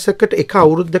එනවා. දවසකට එක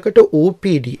අවුරුද්දකට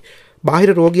OPD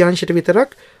බාහිර රෝගී අංශයට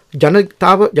විතරක්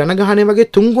ජනගහනය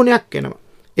වගේ 3 ගුණයක් එනවා.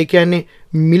 ඒ කියන්නේ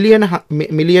මිලියන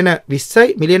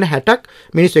 20යි මිලියන 60ක්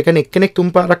මිනිස්සු. ඒ කියන්නේ එක්කෙනෙක්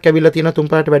 3 පාරක් ඇවිල්ලා තියෙනවා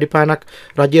 3 පාරට වැඩි පානක්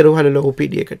රජයේ රෝහල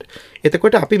OPD එකට.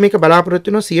 එතකොට අපි මේක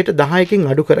බලාපොරොත්තු වෙනවා 10%කින්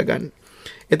අඩු කරගන්න.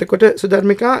 එතකොට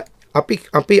සුධර්මිකා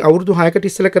අපි අවුරුදු 6කට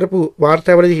ඉස්සෙල්ලා කරපු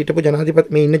වාර්තාවලදී හිටපු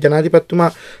ජනාධිපති මේ ඉන්න ජනාධිපතිතුමා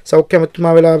සෞඛ්‍ය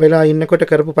අමාත්‍යතුමා වෙලා ඉන්නකොට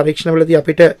කරපු පරීක්ෂණවලදී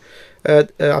අපිට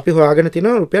අපි හොයාගෙන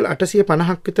තිනවා රුපියල්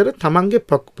 850ක් විතර තමන්ගේ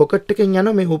පොකට් එකෙන්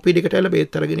යන මේ OPD එකට ඇවිල්ලා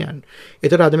බේත් අරගෙන යන්න.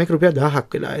 ඒතකොට අද මේක රුපියල් 1000ක්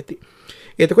වෙලා ඇති.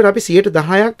 එතකොට අපි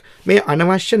 10%ක් මේ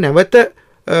අනවශ්‍ය නැවත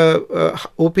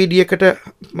OPD එකට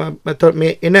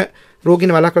මේ එන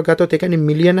රෝගීන් වළක්ව ගත්තොත් ඒ කියන්නේ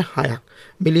මිලියන 6ක්.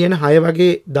 මිලියන 6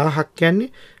 වගේ 1000ක්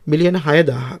කියන්නේ මිලියන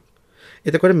 6000ක්.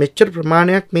 එතකොට මෙච්චර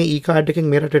ප්‍රමාණයක් මේ E-කාඩ් එකෙන්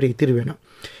මේ රටට ඉතිරි වෙනවා.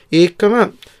 ඒකම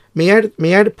මේ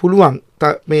අයට පුළුවන්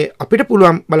මේ අපිට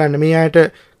පුළුවන් බලන්න මේ අයට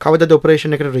කවදද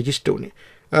ඔපරේෂන් එකට රෙජිස්ටර් වුනේ.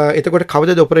 එතකොට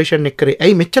කවදද ඔපරේෂන් එක කරේ?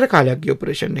 ඇයි මෙච්චර කාලයක් ගිය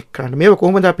ඔපරේෂන් එක කරන්න? මේව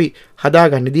කොහොමද අපි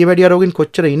හදාගන්නේ? දියවැඩියා රෝගීන්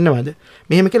කොච්චර ඉන්නවද?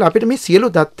 මෙහෙම කියලා අපිට මේ සියලු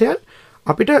දත්තයන්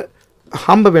අපිට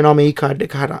හම්බ වෙනවා මේ E-කාඩ්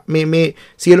එක හරහා. මේ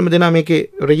සියලුම දෙනා මේකේ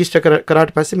රෙජිස්ටර්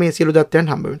කරාට පස්සේ මේ සියලු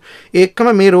දත්තයන් හම්බ වෙනවා.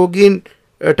 ඒකම මේ රෝගීන්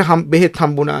බෙහෙත්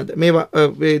හම්බුණාද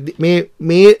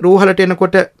මේ රෝහලට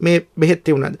එනකොට මේ බෙහෙත්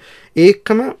තියුණාද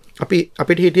ඒකම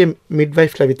අපිට හිටියේ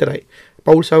මිඩ්වයිෆ්ලා විතරයි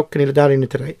පෞල් සෞඛ්‍ය නිලධාරීන්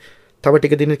විතරයි තව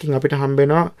ටික දිනකින් අපිට හම්බ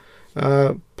වෙනවා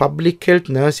පබ්ලික්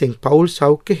හෙල්ත් නර්සින් පෞල්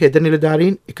සෞඛ්‍ය හෙද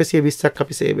නිලධාරීන් 120ක්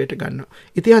අපි සේවයට ගන්නවා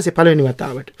ඉතිහාසයේ පළවෙනි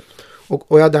වතාවට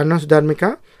ඔයා දන්නවා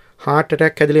සුධර්මිකා heart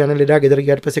attack හැදලා යන ලෙඩා ගෙදර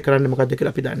ගියාට පස්සේ කරන්නේ මොකද්ද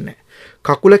කියලා අපි දන්නේ නැහැ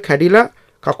කකුල කැඩිලා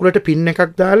කකුලට පින්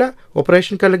එකක් දාලා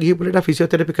ඔපරේෂන් කරලා ගිහිපු ලෙඩා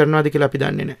ෆිසියෝതെරපි කරනවාද කියලා අපි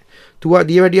දන්නේ නැහැ.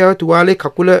 දියවැඩියාව තුවාලේ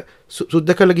කකුල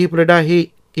සුද්ධ කරලා ගිහිපු ලෙඩා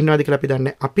ඉන්නවාද කියලා අපි දන්නේ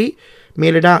නැහැ. අපි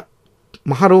මේ ලෙඩා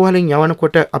මහ රෝහලෙන්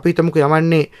යවනකොට අපි හිතමුකෝ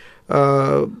යවන්නේ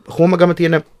හෝමගම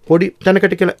තියෙන පොඩි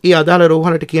තැනකට කියලා ඒ අදාළ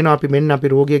රෝහලට කියනවා අපි මෙන්න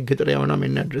අපි රෝගියෙක් ගෙදර යවනවා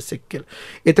මෙන්න ඇඩ්‍රස් එක කියලා.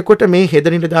 එතකොට මේ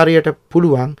හෙද නිලධාරියට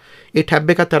පුළුවන් ඒ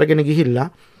ටැබ් එකත් අරගෙන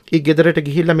ගිහිල්ලා ඒ ගෙදරට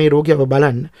ගිහිල්ලා මේ රෝගියව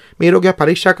බලන්න. මේ රෝගියා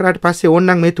පරීක්ෂා කරාට පස්සේ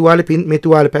ඕනනම් මේ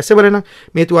තුවාලේ පැසවල නම්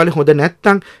මේ තුවාලේ හොඳ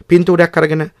නැත්නම් පින්තූරයක්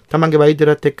අරගෙන තමන්ගේ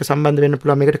වෛද්‍යරත් එක්ක සම්බන්ධ වෙන්න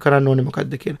පුළුවන් මේකට කරන්න ඕනේ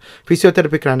මොකද්ද කියලා.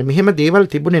 ෆිසියෝതെරපි කරන්න. මෙහෙම දේවල්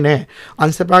තිබුණේ නැහැ.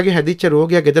 අංශභාගයේ හැදිච්ච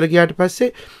රෝගියා ගෙදර ගියාට පස්සේ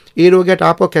ඒ රෝගියාට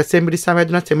ආපහු කැස්සෙන් මිරිස්සම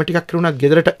වැදුනත් සෙම ටිකක් කරුණා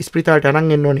ගෙදරට ස්පිරිතාලට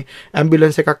අරන් එන්න ඕනේ.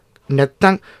 ඇම්බියුලන්ස් එකක්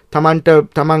නැත්නම්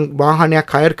තමන්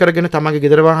වාහනයක් හයර් කරගෙන තමන්ගේ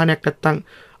ගෙදර වාහනයක් නැත්නම්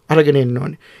අරගෙන එන්න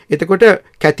ඕනේ. එතකොට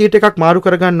කැතියට එකක් මාරු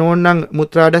කරගන්න ඕන නම්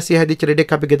මුත්‍රාඩස්සිය හැදිච්ච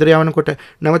ලෙඩෙක් අපි ගෙදර යවනකොට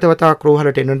නැවත වතාවක්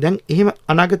රෝහලට එන්න ඕනේ. දැන් එහෙම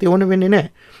අනාගතේ ඕන වෙන්නේ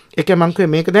නැහැ. ඒකයි මම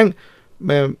කිව්වේ මේක දැන්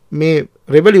මේ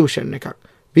රෙවොලියුෂන් එකක්.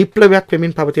 විප්ලවයක්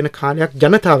වෙමින් පවතින කාලයක්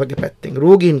ජනතාවගේ පැත්තෙන්,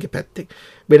 රෝගීන්ගේ පැත්තෙන්.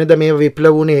 වෙනද මේ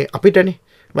විප්ලව වුණේ අපිටනේ.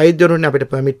 වෛද්‍යවරුන් අපිට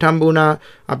පර්මිට් හම්බ වුණා,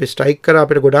 අපි ස්ට්‍රයික් කරා,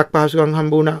 අපිට ගොඩක් පහසුකම්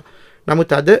හම්බ වුණා.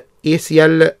 නමුත් අද ඒ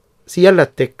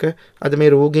සියල්ලත් එක්ක අද මේ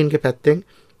රෝගීන්ගේ පැත්තෙන්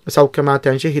සෞඛ්‍ය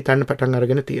අමාත්‍යාංශය හිතන්න පටන්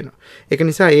අරගෙන තියෙනවා. ඒක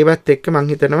නිසා ඒවත් එක්ක මම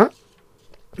හිතනවා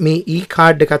මේ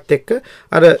E-කාඩ් එකත් එක්ක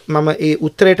අර මම ඒ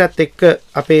උත්තරයටත් එක්ක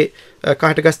අපේ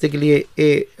කාටගස්තිගලියේ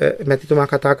ඒ මැතිතුමා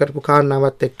කතා කරපු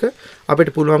කාරණාවත් එක්ක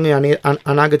අපිට පුළුවන්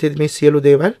අනාගතයේදී මේ සියලු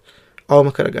දේවල්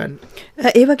අවම කරගන්න.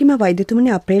 ඒ වගේම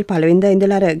වෛද්‍යතුමනි අප්‍රේල් 1 වෙනිදා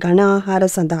ඉඳලා අර ඝන ආහාර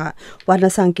සඳහා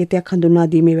වර්ණ සංකේතයක් හඳුන්වා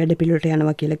දීමේ වැඩපිළිවෙලට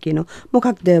යනවා කියලා කියනවා.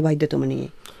 මොකක්ද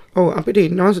වෛද්‍යතුමනි? ඔව් අපිට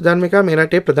ඉන්නවා සුධර්මිකා මේ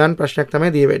රටේ ප්‍රධාන ප්‍රශ්නයක්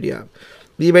තමයි දියවැඩියාව.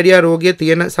 දියවැඩියා රෝගයේ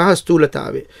තියෙන සහ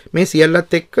ස්ථූලතාවය. මේ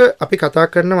සියල්ලත් එක්ක අපි කතා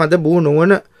කරනවා අද බෝ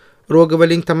නොවන රෝග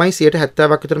වලින් තමයි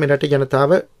 70%ක් විතර මේ රටේ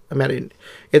ජනතාව මැරෙන්නේ.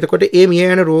 එතකොට මේ මිය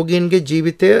යන රෝගීන්ගේ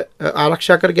ජීවිතය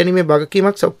ආරක්ෂා කර ගැනීමේ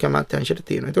වගකීමක් සෞඛ්‍ය අමාත්‍යාංශයට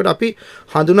තියෙනවා. එතකොට අපි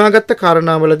හඳුනාගත්ත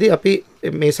කාරණාවලදී අපි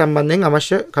මේ සම්බන්ධයෙන්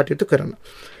අවශ්‍ය කටයුතු කරනවා.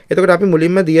 එතකොට අපි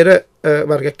මුලින්ම දියර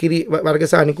වර්ග කිරි වර්ග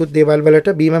සහ අනිකුත් දේවල්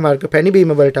වලට බීම වර්ග පැණි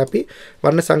බීම වලට අපි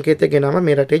වර්ණ සංකේතය ගෙනාම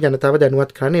මේ රටේ ජනතාව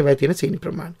දැනුවත් කරන්න ඒවයි තියෙන සීනි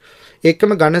ප්‍රමාණය.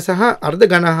 ඒකම ඝන සහ අර්ධ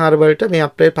ඝන ආහාර වලට මේ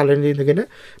අප්‍රේල් 1 වෙනිදා ඉඳගෙන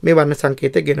මේ වර්ණ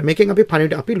සංකේතය ගෙන. මේකෙන් අපි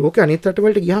පණිවිඩ අපි ලෝකේ අනිත්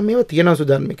රටවලට ගියාම මේවා තියෙනවා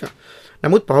සුධර්මික.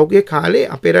 නමුත් පහුගිය කාලේ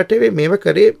අපේ රටේ මේව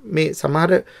කරේ මේ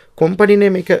සමහර කොම්පැනිනේ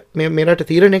මේක මේ රට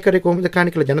තීරණය කරේ කොහොමද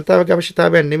කාණි කියලා ජනතාවගේ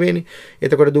අවශ්‍යතාවයක් නෙවෙයිනේ.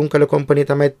 එතකොට දුම්කල කොම්පැනි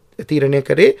තමයි තීරණය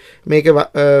කරේ මේක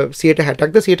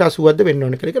 60%ක්ද 80%ක්ද වෙන්න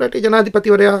ඕන කියලා. ඒක රටේ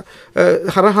ජනාධිපතිවරයා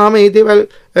හරහාම මේ දේවල්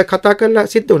කතා කරලා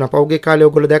සිද්ධ වුණා. පහුගිය කාලේ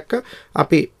ඔයගොල්ලෝ දැක්ක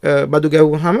අපි බදු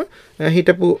ගැව්වහම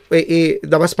හිටපු ඒ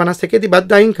දවස් 51 දී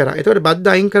බද්ද අයින් කරා. එතකොට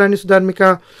බද්ද අයින් කරන්නේ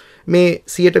සුධර්මිකා මේ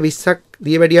 120ක්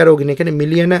දියවැඩියා රෝගීන් කියන්නේ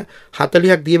මිලියන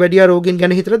 40ක් දියවැඩියා රෝගීන්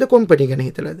ගැන හිතලාද කොම්පැනි ගැන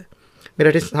හිතලාද මේ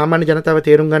රටේ සාමාන්‍ය ජනතාව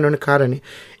තේරුම් ගන්න ඕන කාරණේ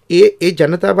ඒ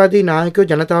ජනතාවාදී නායකයෝ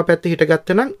ජනතාව පැත්තේ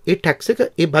හිටගත්තා නම් ඒ ටැක්ස් එක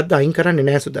ඒ බද්ද අයින් කරන්නේ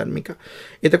නැහැ සුධර්මික.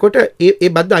 එතකොට ඒ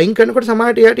බද්ද අයින් කරනකොට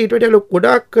සමාජයට ඊට වඩා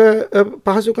ගොඩාක්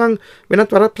පහසුකම්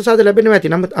වෙනත් වරප්‍රසාද ලැබෙනවා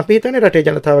ඇති. නමුත් අපි හිතන්නේ රටේ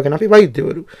ජනතාව ගැන අපි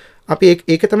වෛද්‍යවරු. අපි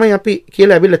ඒක තමයි අපි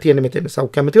කියලා ඇවිල්ලා තියෙන්නේ මෙතන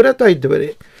සෞඛ්‍ය අමාත්‍යවරයාත්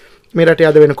වෛද්‍යවරයෙක් මේ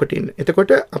රටේ අද වෙනකොට ඉන්නේ.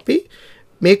 එතකොට අපි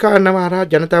මේ කාරණාව හරහා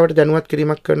ජනතාවට දැනුවත්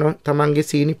කිරීමක් කරනවා තමන්ගේ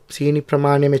සීනි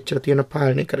ප්‍රමාණය මෙච්චර තියෙන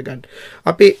පාලනය කරගන්න.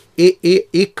 අපි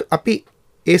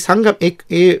ඒ සංගම්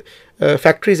ඒ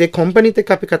ෆැක්ටරිස් ඒ කම්පැනිත්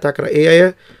එක්ක අපි කතා කරා.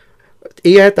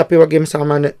 ඒ අයත් අපි වගේම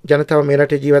සාමාන්‍ය ජනතාව මේ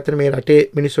රටේ ජීවත් වෙන මේ රටේ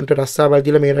මිනිස්සුන්ට රස්සාවල්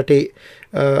දීලා මේ රටේ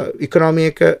ඉකොනොමි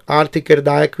එක ආර්ථිකයට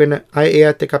දායක වෙන අය ඒ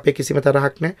අයත් එක්ක අපේ කිසිම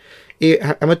තරහක් නැහැ. ඒ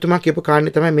හැමතුමා කියපු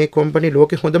කාරණේ තමයි මේ කම්පැනි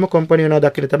ලෝකේ හොඳම කම්පැනි වෙනවා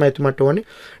දකින්න තමයි එතුමාට ඕනේ.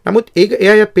 නමුත්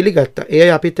ඒ අය පිළිගත්තා. ඒ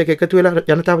අය අපිත් එක්ක එකතු වෙලා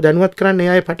ජනතාව දැනුවත් කරන්න ඒ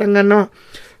අය පටන් ගන්නවා.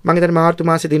 මම හිතන්නේ මාර්තු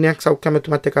මාසේ දිනයක් සෞඛ්‍ය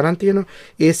අමාත්‍යතුමත් එක්ක අරන් තියෙනවා.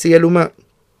 ඒ සියලුම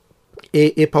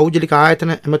ඒ පෞද්ගලික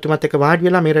ආයතන ඇමතුමත් එක්ක වාඩි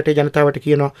වෙලා මේ රටේ ජනතාවට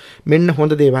කියනවා මෙන්න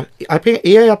හොඳ දේවල්.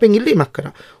 අපෙන් ඉල්ලීමක්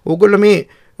කරා. ඕගොල්ලෝ මේ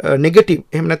නෙගටිව්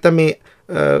එහෙම නැත්නම් මේ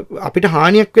අපිට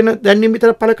හානියක් වෙන දැනීම්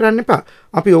විතර පළ කරන්න එපා.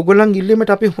 අපි ඕගොල්ලන්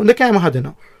ඉල්ලීමට අපි හොඳ කෑම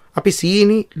හදනවා. අපි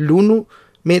සීනි, ලුණු,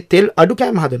 මේ තෙල් අඩු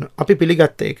කෑම හදනවා. අපි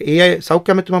පිළිගත්ත ඒක. ඒ අය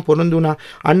සෞඛ්‍ය අමාත්‍යතුමා පොරොන්දු වුණා.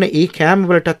 අන්න ඒ කෑම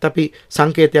වලටත් අපි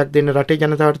සංකේතයක් දෙන්න රටේ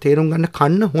ජනතාවට තේරුම් ගන්න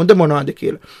කන්න හොඳ මොනවද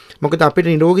කියලා. මොකද අපිට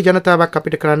නිරෝගී ජනතාවක්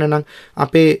අපිට කරන්න නම්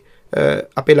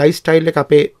අපේ ලයිෆ් ස්ටයිල් එක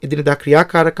අපේ එදිනදා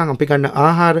ක්‍රියාකාරකම් අපි ගන්න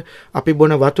ආහාර අපි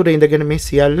බොන වතුර ඉඳගෙන මේ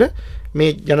සියල්ල මේ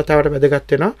ජනතාවට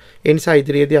වැදගත් වෙනවා. ඒ නිසා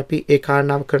ඉදිරියේදී අපි ඒ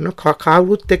කාරණාව කරනවා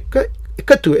කවුරුත් එක්ක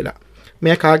එකතු වෙලා.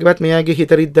 මේ කාගේවත් මේ අයගේ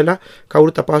හිත රිද්දලා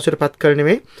කවුරුත් අපහසුතාවටපත් කර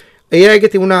නෙමෙයි. ඒ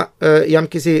අයගේ තිබුණා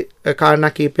යම්කිසි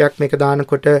කාරණා කීපයක් මේක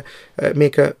දානකොට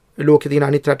මේක ලෝකේ තියෙන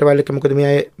අනිත් රටවල් එක මොකද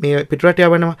මේ පිටරට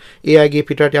යවනවා. ඒ අයගේ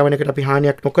පිටරට යවන එකට අපි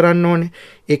හානියක් නොකරන්න ඕනේ.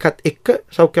 ඒකත් එක්ක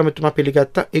සෞඛ්‍ය අමාත්‍යතුමා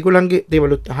පිළිගත්තා. ඒගොල්ලන්ගේ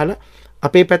දේවලුත් අහලා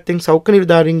අපේ පැත්තෙන් සෞඛ්‍ය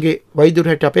නිලධාරීන්ගේ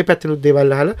වෛද්‍යවරු හැට අපේ පැත්තෙනුත්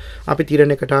දේවල් අහලා අපි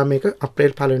තීරණයකට මේක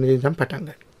අප්‍රේල් 1 වෙනිදා පටන්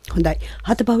ගන්නවා. හොඳයි.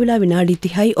 හතපහුවලා විනාඩි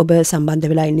 30යි ඔබ සම්බන්ධ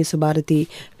වෙලා ඉන්නේ සුභාරති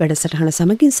වැඩසටහන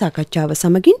සමගින් සාකච්ඡාව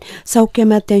සමගින් සෞඛ්‍ය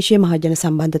අමාත්‍යාංශයේ මහජන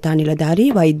සම්බන්ධතා නිලධාරී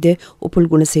වෛද්‍ය උපුල්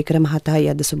ගුණසේකර මහතායි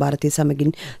අද සුභාරති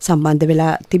සමගින් සම්බන්ධ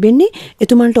වෙලා තිබෙන්නේ.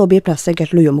 එතුමන්ට ඔබේ ප්‍රශ්න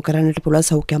ගැටළු යොමු කරන්නට පුළුවන්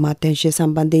සෞඛ්‍ය අමාත්‍යාංශය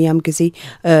සම්බන්ධයෙන් යම්කිසි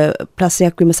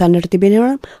ප්‍රශ්නයක් විමසන්නට තිබෙනවා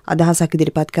නම් අදහසක්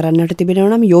ඉදිරිපත් කරන්නට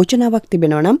තිබෙනවා නම් යෝජනාවක්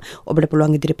තිබෙනවා නම් ඔබට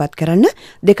පුළුවන් ඉදිරිපත් කරන්න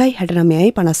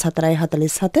 269යි 54යි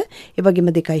 47 ඒ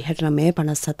වගේම 269යි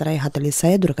 54යි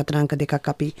 46 දුරකථනාංක දෙකක්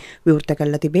අපි විවෘත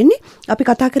කරලා තිබෙන්නේ. අපි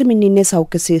කතා කරමින් ඉන්නේ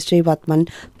සෞඛ්‍ය ශාස්ත්‍රයේ වත්මන්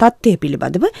තත්ත්වය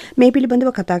පිළිබඳව. මේ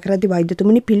පිළිබඳව කතා කරද්දී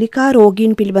වෛද්‍යතුමනි පිළිකා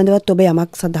රෝගීන් පිළිබඳවත් ඔබ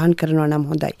යමක් සඳහන් කරනවා නම්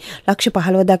හොඳයි. ලක්ෂ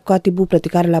 15 දක්වා තිබූ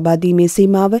ප්‍රතිකාර ලබා දීමේ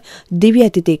සීමාව දිව්‍ය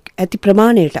ඇති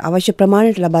ප්‍රමාණයට අවශ්‍ය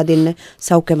ප්‍රමාණයට ලබා දෙන්න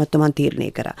සෞඛ්‍ය අමාත්‍යතුමන්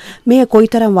තීරණය කරා. මේ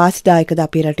කොයිතරම් වාසිදායකද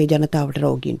අපේ රටේ ජනතාවට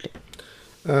රෝගීන්ට?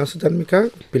 සුධර්මිකා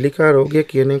පිළිකා රෝගය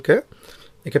කියන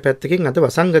එක පැත්තකින් අද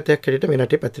වසංගතයක් හැටියට මේ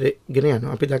රටේ පැතිරගෙන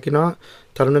යනවා. අපි දකිනවා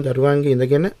තරුණ දරුවන්ගේ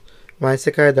ඉඳගෙන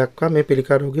වයසක අය දක්වා මේ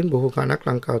පිළිකා රෝගීන් බොහෝ ගණනක්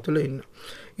ලංකාව තුළ ඉන්නවා.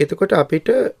 එතකොට අපිට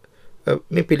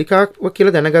මේ පිළිකාව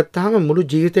කියලා දැනගත්තාම මුළු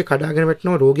ජීවිතේ කඩාගෙන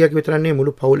වැටෙනවා රෝගියෙක් විතරක් නෙවෙයි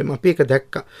මුළු පවුලෙම. අපි ඒක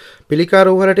දැක්කා. පිළිකා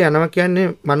රෝග වලට යනවා කියන්නේ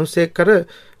මිනිස්සෙක් කර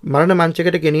මරණ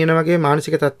මංචකයට ගෙනියන වගේ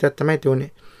මානසික තත්ත්වයක් තමයි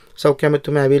තියෙන්නේ. සෞඛ්‍ය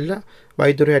අමාත්‍යතුමා ඇවිල්ලා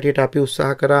වෛද්‍යවරු හැටියට අපි උත්සාහ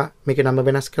කරා මේකේ නම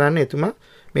වෙනස් කරන්න. එතුමා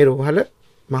මේ රෝහල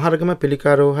මහරගම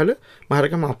පිළිකා රෝහල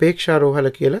මහරගම අපේක්ෂා රෝහල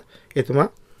කියලා එතුමා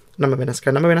නම වෙනස්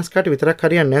කරා. නම වෙනස් කරාට විතරක්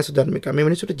හරියන්නේ නැහැ සුධර්මිකා. මේ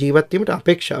මිනිස්සුන්ට ජීවත් වීමට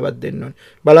අපේක්ෂාවක් දෙන්න ඕනේ.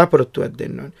 බලාපොරොත්තුවක්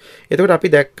දෙන්න ඕනේ. එතකොට අපි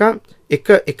දැක්කා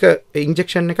එක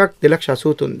ඉන්ජෙක්ෂන් එකක්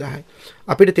 2,83,000යි.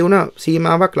 අපිට තියුණා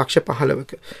සීමාවක්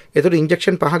 15,000ක. එතකොට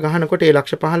ඉන්ජෙක්ෂන් 5 ගහනකොට ඒ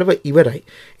 15,000 ඉවරයි.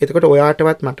 එතකොට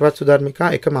ඔයාටවත් මටවත්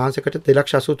සුධර්මිකා එක මාසයකට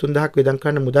 2,83,000ක් වියදම්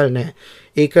කරන්න මුදල් නැහැ.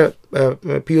 ඒක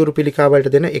පියුරු පිළිකාව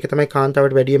වලට දෙන ඒක තමයි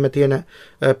කාන්තාවට වැඩියෙන්ම තියෙන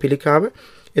පිළිකාව.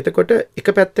 එතකොට එක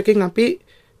පැත්තකින් අපි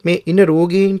මේ ඉන්න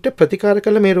රෝගීන්ට ප්‍රතිකාර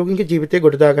කළ මේ රෝගීන්ගේ ජීවිතය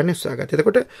ගොඩ දාගන්න උත්සාහ කරා.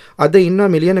 එතකොට අද ඉන්නවා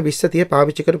මිලියන 20-30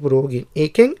 පාවිච්චි කරපු රෝගීන්.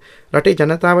 ඒකෙන් රටේ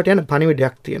ජනතාවට යන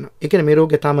පණිවිඩයක් තියෙනවා. ඒ කියන්නේ මේ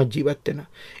රෝගය තාමත් ජීවත් වෙනවා.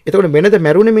 එතකොට වෙනද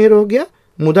මැරුණේ මේ රෝගය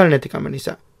මුදල් නැතිකම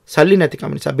නිසා, සල්ලි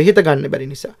නැතිකම නිසා, බෙහෙත ගන්න බැරි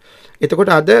නිසා.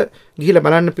 එතකොට අද ගිහිලා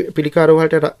බලන්න පිළිකා රෝග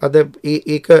වලට අද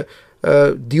ඒක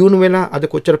දියුණු වෙලා අද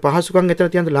කොච්චර පහසුකම්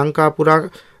එතන තියෙනද ලංකා පුරා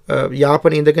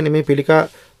යාපනයේ ඉඳගෙන මේ පිළිකා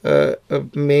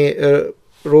මේ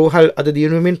රෝහල් අද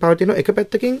දියුණුවමින් පවතින එක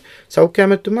පැත්තකින් සෞඛ්‍ය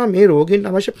අමාත්‍යතුමා මේ රෝගීන්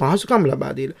අවශ්‍ය පහසුකම්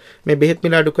ලබා දීලා මේ බෙහෙත්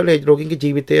මිල අඩු කරලා ඒ රෝගීන්ගේ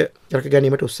ජීවිතය රැක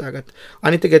ගැනීමට උත්සාහ ගත්තා.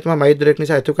 අනිත් එක එතුමා වෛද්‍යවරයෙක්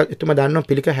නිසා එතුමා දන්නවා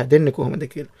පිළිකා හැදෙන්නේ කොහොමද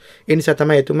කියලා. ඒ නිසා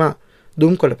තමයි එතුමා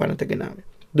දුම්කොළ පනත ගෙනාවේ.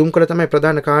 දුම්කොළ තමයි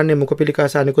ප්‍රධාන කාරණේ මුඛ පිළිකා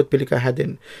සහ අනිකුත් පිළිකා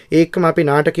හැදෙන්නේ. ඒකම අපි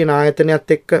නාටකීය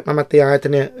ආයතනයත් එක්ක මමත් ඒ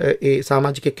ආයතනය ඒ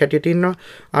සමාජිකෙක් හැටියට ඉන්නවා.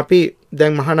 අපි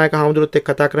දැන් මහානායක හාමුදුරුවොත්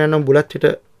එක්ක කතා කරනවා බුලත්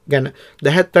හිට ගැන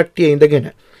 10 පැට්ටියේ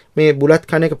ඉඳගෙන මේ බුලත්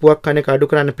කන එක පුවක් කන එක අඩු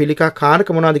කරන්න පිළිකා කාරක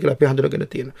මොනවද කියලා අපි හඳුනගෙන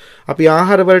තියෙනවා. අපි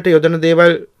ආහාර වලට යොදන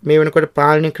දේවල් මේ වෙනකොට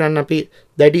පාලනය කරන්න අපි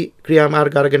දැඩි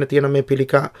ක්‍රියාමාර්ග අරගෙන තියෙන මේ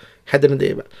පිළිකා හැදෙන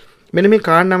දේවල්. මෙන්න මේ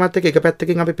කාරණාවත් එක්ක එක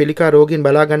පැත්තකින් අපි පිළිකා රෝගීන්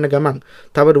බලා ගන්න ගමන්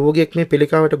තව රෝගියෙක් මේ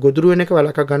පිළිකාවට ගොදුරු වෙන එක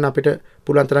වළක්වා ගන්න අපිට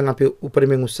පුළුවන් තරම් අපි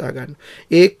උපරිමයෙන් උත්සාහ ගන්නවා.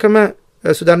 ඒකම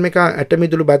සුධර්මික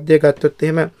ඇටමිදුළු බද්ධය ගත්තොත්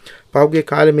එහෙම පෞගේ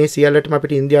කාලේ මේ සියල්ලටම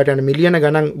අපිට ඉන්දියාවට යන මිලියන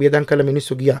ගණන් වියදම් කළ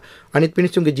මිනිස්සු ගියා. අනිත්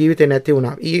මිනිස්සුන්ගේ ජීවිතේ නැති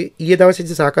වුණා. ඊයේ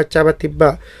දවසේදී සාකච්ඡාවක්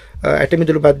තිබ්බා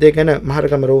ඇටමිදුළු බද්ධය ගැන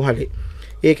මහරගම රෝහලේ.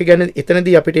 ඒක ගැන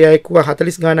එතනදී අපිට එයා එක්කුවා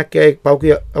 40 ගාණක් එයා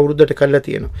පෞගේ අවුරුද්දට කරලා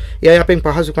තියෙනවා. එයා අපෙන්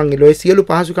පහසුකම් ඉල්ලුවා. ඒ සියලු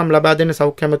පහසුකම් ලබා දෙන්න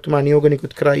සෞඛ්‍ය අමාත්‍යතුමා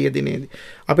නියෝගනිකුත් කරා ඊයේ දිනේදී.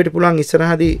 අපිට පුළුවන්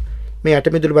ඉස්සරහදී මේ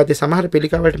ඇටමිදුළු බද්ධය සමහර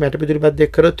පිළිකාවලට මේ ඇටමිදුළු බද්ධය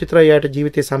කරොත් විතරයි යාට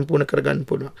ජීවිතේ සම්පූර්ණ කරගන්න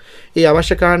පුළුවන්. ඒ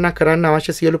අවශ්‍ය කාරණා කරන්න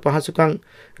අවශ්‍ය සියලු පහසුකම්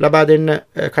ලබා දෙන්න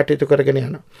කටයුතු කරගෙන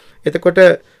යනවා. එතකොට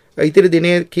ඉතිරි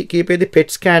දිනේ කීපෙදී පෙට්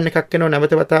ස්කෑන් එකක් එනවා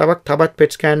නැවත වතාවක් තවත්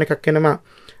පෙට් ස්කෑන් එකක් එනවා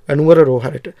නුවර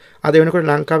රෝහලට. අද වෙනකොට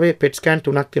ලංකාවේ පෙට් ස්කෑන්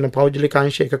 3ක් තියෙනවා. පෞද්ගලික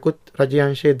අංශ එකකුත් රජීය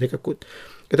අංශය දෙකකුත්.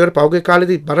 ඒතකොට පෞගේ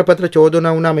කාලේදී බරපතල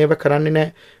චෝදනා වුණා මේවා කරන්නේ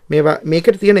නැහැ. මේවා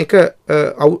මේකට තියෙන එක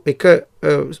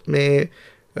මේ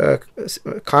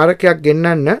කාරකයක්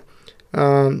ගෙන්නන්න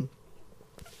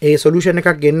ඒ සොලියුෂන්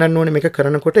එකක් ගෙන්නන්න ඕනේ මේක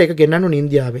කරනකොට ඒක ගෙන්නන්න ඕනේ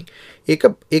ඉන්දියාවෙන්.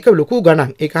 ඒක ලොකු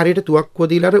ගණන්. ඒක හරියට තුවක්කුව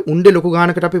දීලා අර උණ්ඩේ ලොකු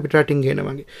ගානකට අපි පිටරටින් ගේන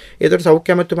වගේ. ඒතකොට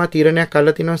සෞඛ්‍ය අමාත්‍යතුමා තීරණයක්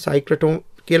කළා තිනවා සයික්ලටෝන්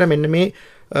කියලා මෙන්න මේ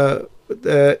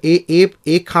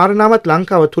ඒ කාරණාවත්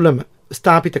ලංකාව තුලම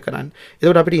ස්ථාපිත කරන්න.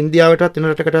 එතකොට අපිට ඉන්දියාවටවත් වෙන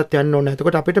රටකටවත් යන්න ඕනේ.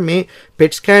 එතකොට අපිට මේ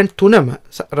පෙට් ස්කෑන් තුනම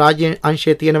රාජ්‍ය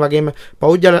අංශයේ තියෙන වගේම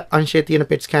පෞද්ගල අංශයේ තියෙන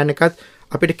පෙට් ස්කෑන් එකත්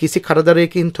අපිට කිසි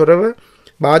කරදරයකින් තොරව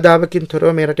බාධාවකින්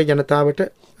තොරව මේ රටේ ජනතාවට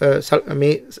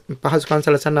මේ පහසුකම්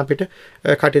සලසන්න අපිට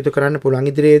කටයුතු කරන්න පුළුවන්.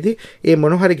 ඉදිරියේදී මේ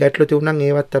මොන හරි ගැටලු තිබුණනම්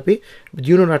ඒවත් අපි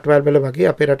දියුණු රටවල් වල වගේ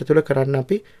අපේ රට තුල කරන්න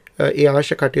අපි ඒ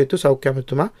අවශ්‍ය කටයුතු සෞඛ්‍ය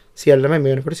අමාත්‍යතුමා සියල්ලම මේ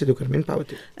වෙනකොට සිදු කරමින්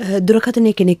පවතී.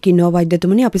 දුරකථනයේ කෙනෙක් ඉන්නවා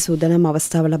වෛද්‍යතුමනි අපි සූදානම්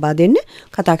අවස්ථාව ලබා දෙන්න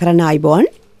කතා කරන්න ආයිබෝන්.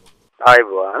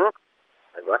 ආයිබෝන්.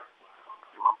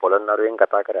 මම පොළොන්නරුවෙන්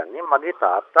කතා කරන්නේ. මගේ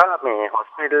තාත්තා මේ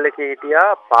හොස්පිටල් එකේ හිටියා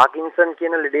පාකින්සන්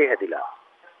කියන ලෙඩේ හැදිලා.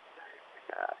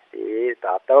 ඒ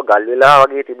තාත්තව ගල් වෙලා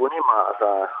වගේ තිබුණේ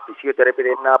ෆිසියෝതെරපි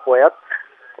දෙන්න ආපු අයත්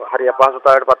හරි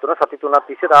අපහසුතාවයකට පත් වුණා. සති 3ක්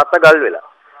තිස්සේ තාත්තා ගල් වෙලා.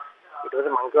 ඊට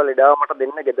පස්සේ මං කිව්වා ලෙඩාව මට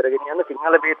දෙන්න ගෙදර ගෙනියන්න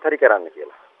සිංහල බේත් හරි කරන්න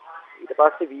කියලා. ඊට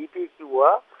පස්සේ VP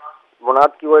කිව්වා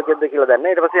මොනවද කිව්වා කියද්ද කියලා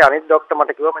දන්නේ. ඊට පස්සේ අනිත් ડોක්ටර්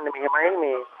මට කිව්වා මෙන්න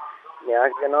මෙහෙමයි මෙයා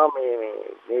කියනවා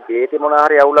මේ බේතේ මොන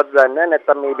හරි අවුලක් ගන්න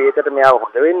නැත්නම් මේ බේතට මෙයාව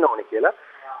හොඳ වෙන්න ඕනේ කියලා.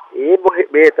 ඒ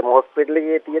බේතම හොස්පිටල්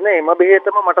එකේ තියෙන එම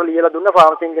බේතම මට ලියලා දුන්න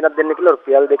ෆාමසියෙන් ගෙනත් දෙන්න කියලා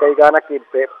රුපියල් 2යි ගාණක්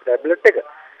මේ ටැබ්ලට් එක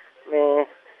මේ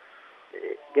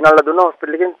ගෙනල්ලා දුන්න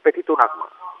හොස්පිටල් එකෙන් පෙති 3ක්ම.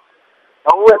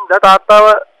 අවුෙන්ද තාත්තාව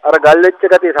අර ගල් වෙච්ච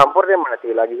ගතිය සම්පූර්ණයෙන්ම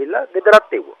නැතිලා ගිහිල්ලා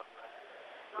ගෙදරත් එව්වා.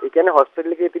 ඒ කියන්නේ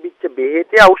හොස්පිටල් එකේ තිබිච්ච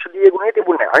බෙහෙතේ ඖෂධීය ගුණය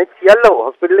තිබුණේ නැහැ. අනිත් සියල්ල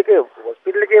හොස්පිටල්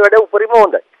එකේ වැඩ උපරිම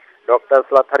හොඳයි.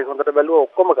 ડોක්ටර්ස්ලාත් හරි හොඳට බැලුවා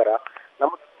ඔක්කොම කරා.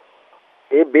 නමුත්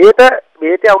ඒ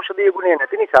බෙහෙතේ ඖෂධීය ගුණය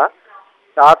නැති නිසා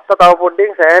තාත්තා තව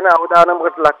පොඩ්ඩෙන් සෑහෙන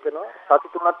අවධානයකට ලක් වෙනවා. සති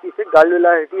 3ක් තිස්සේ ගල්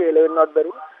වෙලා හිටියේ එළවෙන්නවත්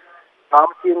බැරුව.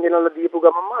 තාමසියෙන් ගෙනල්ලා දීපු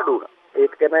ගමන්ම අඩු වුණා.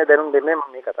 ඒක ගැන දැනුම් දෙන්නේ මම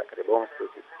මේ කතා කරේ. බොහොම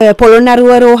ස්තුතියි.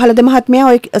 පොළොන්නරුව රෝහලද මහත්මයා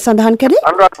ඔය සඳහන් කරේ?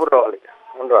 අනුරාධපුර රෝහලේ.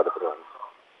 අනුරාධපුර රෝහලේ.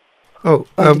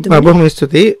 ඔව් බොහොම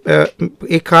ස්තුතියි.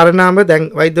 ඒ කාරණාව දැන්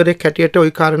වෛද්‍යවරයෙක් හැටියට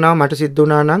ওই කාරණාව මට සිද්ධ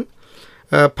වුණා නම්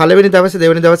පළවෙනි දවසේ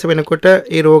දෙවෙනි දවසේ වෙනකොට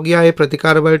ඒ රෝගියා ඒ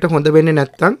ප්‍රතිකාර වලට හොඳ වෙන්නේ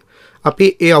නැත්නම් අපි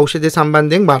ඒ ඖෂධය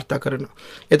සම්බන්ධයෙන් වාර්තා කරනවා.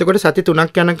 එතකොට සති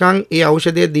 3ක් යනකම් ඒ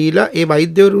ඖෂධය දීලා ඒ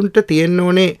වෛද්‍යවරුන්ට තියෙන්න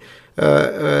ඕනේ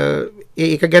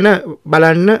ඒක ගැන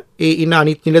බලන්න ඒ ඉන්න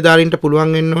අනිත් නිලධාරීන්ට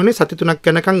පුළුවන් වෙන්න ඕනේ සති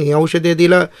 3ක් යනකම් ඒ ඖෂධය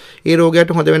දීලා ඒ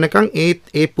රෝගයට හොඳ වෙනකම්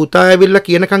ඒ පුතා ඇවිල්ලා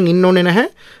කියනකම් ඉන්න ඕනේ නැහැ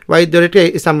වෛද්‍යවරට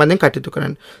ඒ සම්බන්ධයෙන් කටයුතු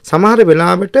කරන්න. සමහර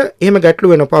වෙලාවට එහෙම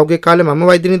ගැටලු වෙනවා. පෞගේ කාලේ මම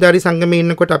වෛද්‍ය නිලධාරී සංගමයේ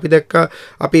ඉන්නකොට අපි දැක්කා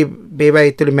අපි මේවා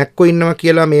ඇතුළේ මැක්කෝ ඉන්නවා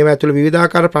කියලා මේවා ඇතුළේ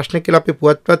විවිධාකාර ප්‍රශ්න කියලා අපි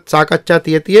පුවත්පත් සාකච්ඡා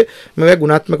තියතිය මේවා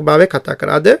ගුණාත්මක භාවය කතා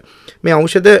කරා. අද මේ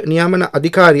ඖෂධ නියාමන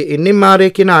අධිකාරිය NMRA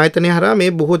කියන ආයතනය හරහා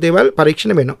මේ බොහෝ දේවල්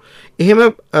පරීක්ෂණ වෙනවා. එහෙම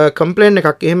කම්ප්ලේන්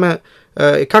එකක් එහෙම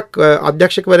එකක්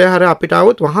අධ්‍යක්ෂකවරයා හරහා අපිට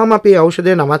આવොත් වහාම අපි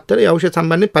ඖෂධය නවත්තලා ඒ ඖෂධ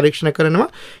සම්බන්ධයෙන් පරීක්ෂණ කරනවා.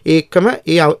 ඒකම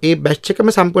ඒ බැච්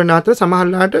එකම සම්පූර්ණ අතර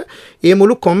සමහරලාට ඒ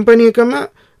මුළු කම්පැනි එකම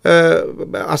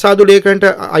අසාදු ලේඛනට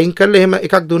අයින් කරලා එහෙම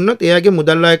එකක් දුන්නොත් එයාගේ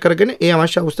මුදල් අය කරගෙන ඒ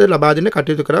අවශ්‍ය ඖෂධ ලබා දෙන්න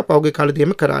කටයුතු කරා පෞගේ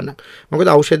කාලෙදීම කරා නම්.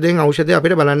 මොකද ඖෂධයෙන් ඖෂධය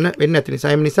අපිට බලන්න වෙන්නේ නැති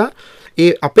නිසා. ඒ නිසා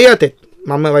ඒ අපේ අතේ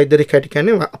මම වෛද්‍යරික හැටි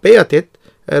කියන්නේ අපේ අතේ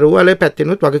රෝහලේ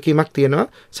පැත්තෙනුත් වගකීමක් තියෙනවා.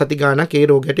 සති ගාණක් ඒ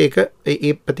රෝගයට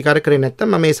ඒ ප්‍රතිකාර කරේ නැත්නම්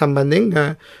මම මේ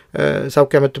සම්බන්ධයෙන්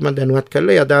සෞඛ්‍ය අමාත්‍යතුමා දැනුවත්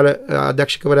කරලා ඒ අදාළ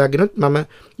අධ්‍යක්ෂකවරයාගෙනුත් මම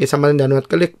ඒ සම්බන්ධයෙන් දැනුවත්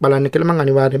කරලා බලන්න කියලා මම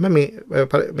අනිවාර්යයෙන්ම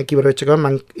මේ කිවර වෙච්ච ගමන්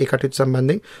මම ඒ කටයුතු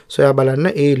සම්බන්ධයෙන් සොයා බලන්න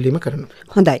ඒ ඉල්ලීම කරනවා.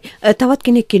 හොඳයි. තවත්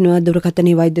කෙනෙක් ඉන්නවා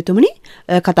දුරකථනයේ වෛද්‍යතුමනි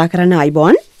කතා කරන්න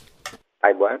ආයිබෝන්.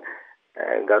 ආයිබෝන්.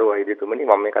 ගරු වෛද්‍යතුමනි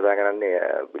මම මේ කතා කරන්නේ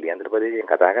පිළියන්දර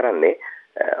ප්‍රදේශයෙන් කතා කරන්නේ.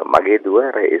 මගේ දුව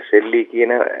SLE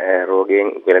කියන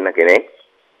රෝගයෙන් පෙළෙන කෙනෙක්.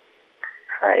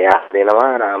 එයා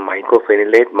දෙනවා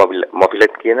මයික්‍රෝෆෙනිලේට්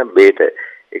මොබිලට් කියන බේත.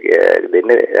 ඒක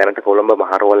දෙන්නේ දැනට කොළඹ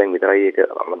මහරෝලෙන් විතරයි ඒක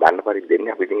මම දන්න පරිදි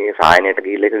දෙන්නේ. අපි ඉතින් ඒ සායනයට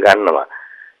ගිහිල්ලා ඒක ගන්නවා.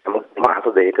 නමුත් මාස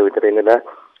දෙකක විතර ඉඳලා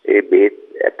ඒ බේත්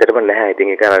ඇත්තටම නැහැ.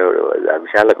 ඉතින් ඒක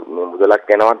විශාල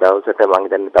මුදලක් යනවා. දවසට මම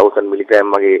හිතන්නේ 1000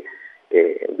 මිලිග්‍රෑම් වගේ ඒ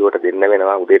දුවට දෙන්න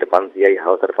වෙනවා. උදේට 500යි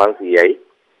හවසට 500යි.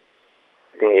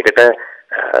 ඉතින් ඒකට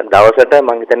දවසට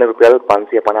මම හිතන්නේ රුපියල්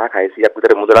 550ක් 600ක්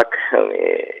විතර මුදලක්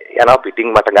යනවා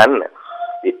පිටින් මට ගන්න.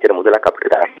 එච්චර මුදලක්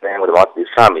අපිට නැහැ. මොකද මාත්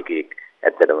විශ්‍රාමිකයෙක්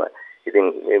ඇත්තටම. ඉතින්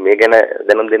මේ ගැන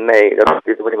දැනුම් දෙන්න ඒක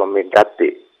විදිහට මම මේ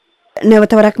ගත්තේ.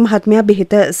 නැවතවරක් මහත්මයා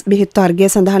බෙහෙත් වර්ගය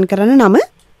සඳහන් කරන නම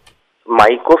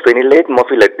මයිකෝෆෙනිලේට්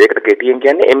මොෆිලට්. ඒකට කෙටියෙන්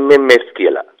කියන්නේ MMF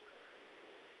කියලා.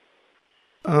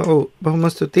 ඔව් බොහොම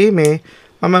ස්තුතියි.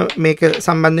 මම මේක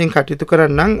සම්බන්ධයෙන් කටයුතු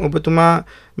කරන්නම්. ඔබතුමා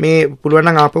මේ පුළුවන්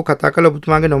නම් ආපහු කතා කරලා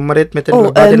ඔබතුමාගේ නම්බරෙත් මෙතන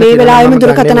ලබා දෙන්න. මේ වෙලාවෙම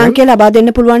දුරකථන අංකය ලබා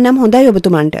දෙන්න පුළුවන් නම් හොඳයි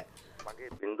ඔබතුමන්ට. මගේ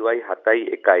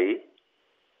 071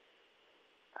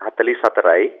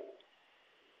 44යි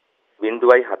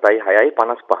 076යි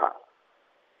 55.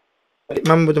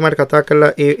 මම ඔබතුමාට කතා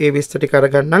කරලා ඒ විස්තර ටික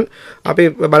අරගන්නම්. අපි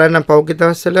බලන්න පෞද්ගලික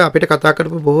දවස්වල අපිට කතා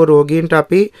කරපු බොහෝ රෝගීන්ට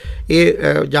අපි ඒ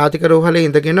ජාතික රෝහලේ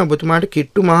ඉඳගෙන ඔබතුමාට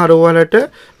කිට්ටු මහ රෝහලට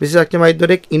විශේෂඥ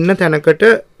වෛද්‍යවරයෙක් ඉන්න තැනකට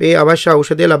ඒ අවශ්‍ය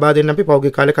ඖෂධය ලබා දෙන්න අපි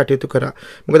පෞද්ගලික කාලේ කටයුතු කරා.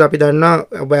 මොකද අපි දන්නා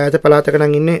ඔබ ඈත පළාතක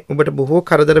නම් ඉන්නේ ඔබට බොහෝ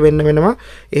කරදර වෙන්න වෙනවා.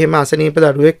 එහෙම අසනීප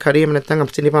දරුවෙක් හරි එහෙම නැත්නම්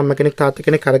අපසිනීප අම්ම කෙනෙක් තාත්තා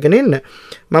කෙනෙක් අරගෙන එන්න.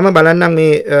 මම බලන්නම්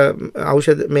මේ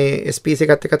ඖෂධ මේ SPC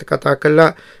එකත් එක්ක කතා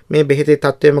කරලා මේ බෙහෙතේ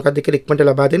තත්ත්වය මොකක්ද කියලා ඉක්මනට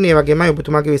ලබා දෙන්න. ඒ වගේම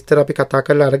ඔබතුමාගේ විස්තර අපි කතා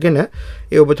කරලා අරගෙන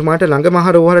ඒ ඔබතුමාට ළඟ මහ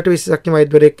රෝහලට විශේෂඥ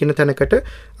වෛද්‍යවරයෙක් ඉන්න තැනකට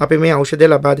අපි මේ ඖෂධය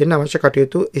ලබා දෙන්න අවශ්‍ය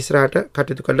කටයුතු ඉස්සරහට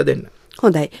කටයුතු කරලා දෙන්න.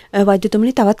 හොඳයි.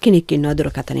 වෛද්‍යතුමනි තවත් කෙනෙක් ඉන්නවා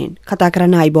දුරකථනයෙන්. කතා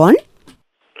කරන්න අයිබෝන්.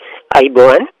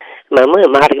 අයිබෝන්. මම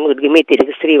මහරගම උද්ගමේ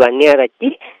තිරකශ්‍රී වන්‍යාරච්චි.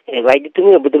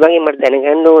 වෛද්‍යතුමනි ඔබතුමාගෙන් මට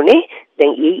දැනගන්න ඕනේ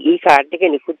දැන් ඊ කාඩ් එක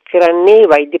නිකුත් කරන්නේ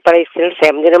වෛද්‍ය පරීක්ෂණයට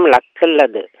සෑම දිනම ලක්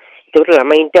කළාද? ඒකට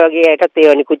ළමයින්ට වගේ අයටත්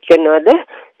ඒව නිකුත් කරනවද?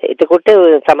 එතකොට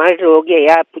සමහර රෝගියා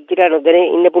එයා පුජ්‍යලා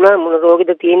නොදැන ඉන්න පුළුවන් මොන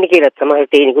රෝගෙද තියෙන්නේ කියලා.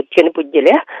 සමහරට ඒ නිකුත් කරන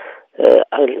පුජ්‍යලයා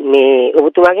මේ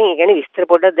ඔබතුමාගෙන් ඒ ගැන විස්තර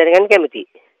පොඩ්ඩක් දැනගන්න කැමතියි.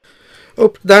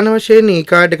 ප්‍රධාන වශයෙන් ඒ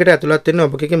කාඩ් එකට ඇතුළත් වෙන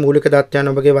ඔබගේ මූලික දත්තයන්,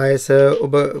 ඔබගේ වයස,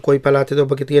 ඔබ කොයි පළාතේද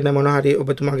ඔබගේ තියෙන මොන හරි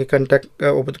ඔබතුමාගේ කන්ටැක්ට්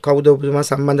ඔබ කවුද ඔබතුමා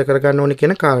සම්බන්ධ කරගන්න ඕනේ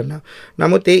කියන කාරණා.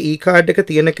 නමුත් ඒ කාඩ් එක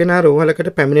තියෙන කෙනා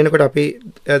රෝහලකට පැමිණෙනකොට අපි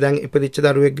දැන් ඉපදිච්ච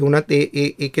දරුවෙක් ගුණත්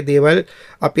ඒකේ දේවල්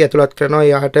අපි ඇතුළත් කරනවා.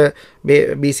 එයාට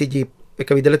BCG එක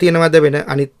විදලා තියෙනවද, වෙන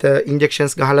අනිත්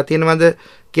ඉන්ජෙක්ෂන්ස් ගහලා තියෙනවද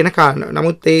කියන කාරණා.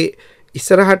 නමුත් ඒ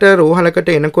ඉස්සරහට රෝහලකට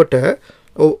එනකොට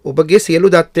ඔබගේ සියලු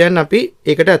දත්තයන් අපි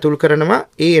ඒකට ඇතුල් කරනවා.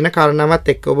 ඒ එන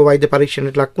කාරණාවත් එක්ක ඔබ වෛද්‍ය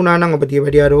පරීක්ෂණයට ලක් වුණා නම්, ඔබ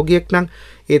දියවැඩියා රෝගියෙක් නම්,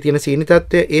 ඒ තියෙන සීනි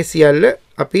තත්ත්වය ඒ සියල්ල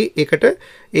අපි ඒකට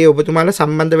ඒ ඔබතුමාලා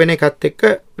සම්බන්ධ වෙන එකත් එක්ක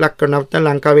ලක් කරනවා. නැත්නම්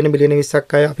ලංකාවේ වෙන බිලියන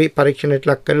 20ක් අය අපි පරීක්ෂණයට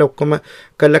ලක් කරලා ඔක්කොම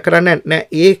කළා කරන්නේ නැහැ.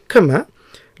 ඒකම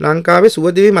ලංකාවේ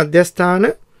සුවදිවි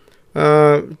මධ්‍යස්ථාන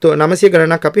 900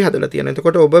 ගණනක් අපි හදලා තියෙනවා.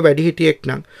 එතකොට ඔබ වැඩිහිටියෙක්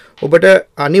නම් ඔබට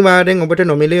අනිවාර්යෙන් ඔබට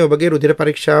නොමිලේ ඔබගේ රුධිර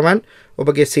පරීක්ෂාවන්,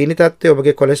 ඔබගේ සීනි තත්ත්වය,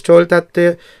 ඔබගේ කොලෙස්ටරෝල්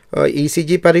තත්ත්වය,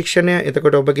 ECG පරීක්ෂණය,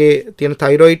 එතකොට ඔබගේ තියෙන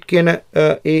තයිරොයිඩ් කියන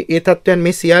ඒ තත්ත්වයන්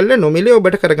මේ සියල්ල නොමිලේ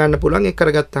ඔබට කරගන්න පුළුවන්. ඒක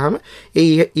කරගත්තාම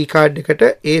ඒ e-කාඩ් එකට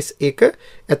ඒක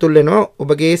ඇතුල් වෙනවා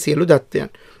ඔබගේ සියලු දත්තයන්.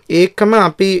 ඒකම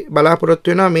අපි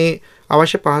බලාපොරොත්තු වෙනවා මේ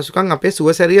අවශ්‍ය පහසුකම් අපේ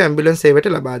සුවසැරිය ඇම්බියුලන්ස් සේවයට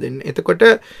ලබා දෙන්න. එතකොට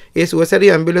ඒ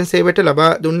සුවසැරිය ඇම්බියුලන්ස් සේවයට ලබා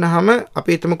දුන්නාම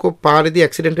අපි හිතමුකෝ පාරේදී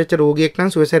ඇක්සිඩන්ට් වෙච්ච රෝගියෙක්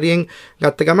නම් සුවසැරියෙන්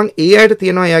ගත්ත ගමන් ඒ අයට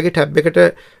තියෙනවා එයාගේ ටැබ් එකට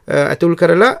ඇතුල්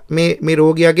කරලා මේ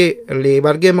රෝගියාගේ ලේ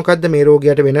වර්ගය මොකද්ද, මේ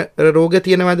රෝගියාට වෙන රෝග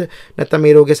තියෙනවද, නැත්නම්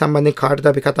මේ රෝගය සම්බන්ධයෙන් කාටද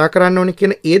අපි කතා කරන්න ඕනේ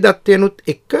කියන ඒ දත්තයනුත්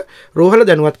එක්ක රෝහල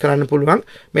දැනුවත් කරන්න පුළුවන්.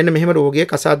 මෙන්න මෙහෙම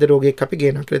රෝගියෙක්, අසාධ්‍ය රෝගියෙක් අපි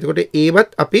ගේනවා කියලා. එතකොට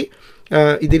ඒවත් අපි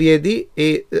ඉදිරියේදී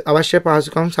ඒ අවශ්‍ය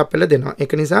පහසුකම් සපයලා දෙනවා.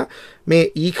 ඒක නිසා මේ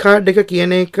e-කාඩ් එක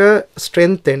කියන එක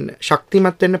ස්ට්‍රෙන්ත් වෙන්න,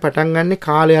 ශක්තිමත් වෙන්න පටන් ගන්න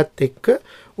කාලයත් එක්ක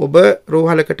ඔබ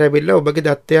රෝහලකට ඇවිල්ලා ඔබගේ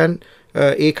දත්තයන්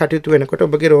ඒ කටයුතු වෙනකොට,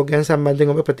 ඔබගේ රෝගයන්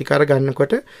සම්බන්ධයෙන් ඔබ ප්‍රතිකාර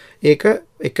ගන්නකොට ඒක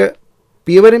එක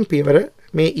පියවරෙන් පියවර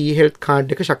මේ e-health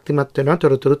කාඩ් එක ශක්තිමත් වෙනවා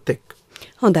තොරතුරුත් එක්ක.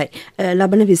 හොඳයි.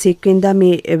 ලබන 21 වෙනිදා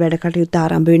මේ වැඩ කටයුත්ත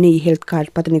ආරම්භ වෙන්නේ e-health කාඩ්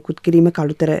පත නිකුත් කිරීම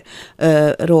කළුතර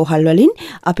රෝහල් වලින්.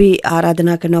 අපි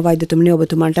ආරාධනා කරනවා වෛද්‍යතුමනි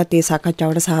ඔබතුමන්ටත් ඒ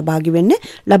සාකච්ඡාවට සහභාගී වෙන්න.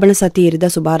 ලබන සතියේ ඉරිදා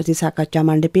සුභාරති සාකච්ඡා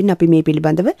මණ්ඩපයෙන් අපි මේ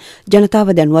පිළිබඳව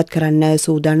ජනතාව දැනුවත් කරන්න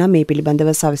සූදානම්. මේ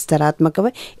පිළිබඳව සවිස්තරාත්මකව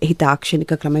එහි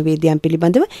තාක්ෂණික ක්‍රමවේදයන්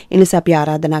පිළිබඳව. ඒ නිසා අපි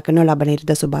ආරාධනා කරනවා ලබන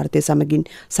ඉරිදා සුභාරති සමගින්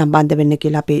සම්බන්ධ වෙන්න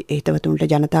කියලා අපේ හිතවතුන්ට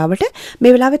ජනතාවට.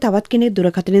 මේ වෙලාවේ තවත් කෙනෙක්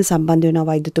දුරකථනයෙන් සම්බන්ධ වෙනවා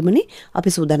වෛද්‍යතුමනි.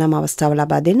 අපි සූදානම් අවස්ථාව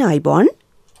ලබා දෙන්න. අයිබෝන්.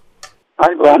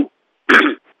 අයිබෝන්.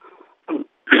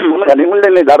 මම ගලිමුල්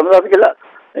දෙන්නේ ධර්මදාස කියලා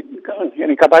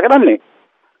කියන්නේ කතා කරන්නේ.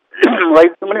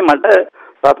 වෛද්‍යතුමනි මට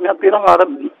ප්‍රශ්නයක් තියෙනවා. අර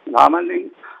සාමාන්‍යයෙන්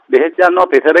බෙහෙත් ගන්නවා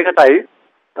ප්‍රෙෂර් එකටයි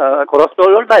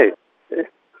කොලෙස්ටරෝල් වලටයි.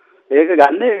 ඒක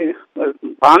ගන්නේ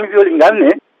ෆාමසි වලින්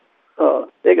ගන්නේ.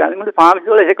 ඒ ගන්නේ මට ෆාමසි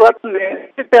වල එකවත් මේ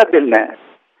පිටයක් දෙන්නේ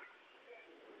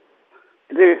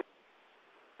නැහැ.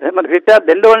 එහෙම රිසිට් එකක්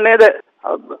දෙන්න ඕනේ නේද?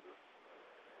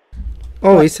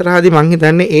 ඔව් ඉස්සරහදී මං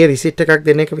හිතන්නේ ඒ රිසිට් එකක්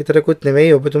දෙන එක විතරකුත්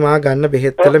නෙවෙයි ඔබතුමා ගන්න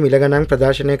බෙහෙත් වල මිල ගණන්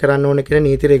ප්‍රදර්ශනය කරන්න ඕන කියන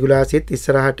නීති රෙගුලාසියත්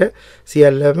ඉස්සරහට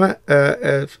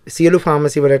සියලු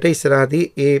ෆාමසි වලට ඉස්සරහදී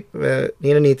ඒ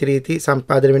නියම නීති රීති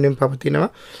සම්පාදනය වෙනුවෙන් පවතිනවා.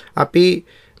 අපි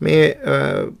මේ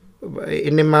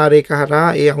NMR එක හරහා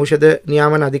ඒ ඖෂධ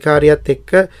නියාමන අධිකාරියත්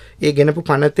එක්ක ඒ ගෙනපු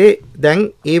පනතේ දැන්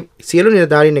ඒ සියලු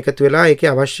නිලධාරීන් එකතු වෙලා ඒකේ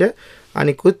අවශ්‍ය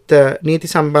අනිකුත් නීති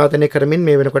සම්පාදනය කරමින්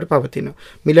මේ වෙනකොට පවතිනවා.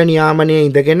 මිල නියාමනයේ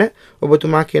ඉඳගෙන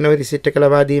ඔබතුමා කියන ওই රිසිට් එක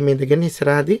ලබා දීමේ ඉඳගෙන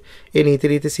ඉස්සරහදී ඒ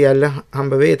නීති රීති සියල්ල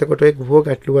හම්බ වෙයි. එතකොට ඔය ගෘහ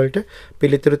ගැටළු වලට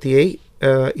පිළිතුරු තියෙයි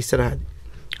ඉස්සරහදී.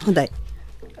 හොඳයි.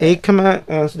 ඒකම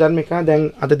සුධර්මිකා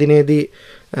දැන් අද දිනේදී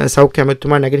සෞඛ්‍ය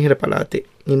අමාත්‍යතුමා නැගෙනහිර පළාතේ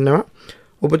ඉන්නවා.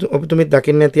 ඔබතුමිත්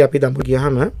දකින්න ඇති අපි දඹ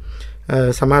ගියාම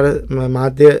සමහර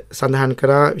මාධ්‍ය සඳහන්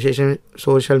කරා විශේෂයෙන්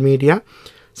සෝෂල් මීඩියා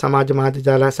සමාජ මාධ්‍ය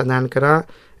ජාල සඳහන් කරා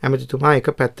ඇමතිතුමා එක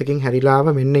පැත්තකින් හැරිලාව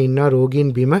මෙන්න ඉන්නවා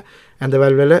රෝගීන් බිම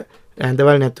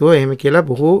ඇඳවල් නැතුව එහෙම කියලා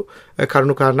බොහෝ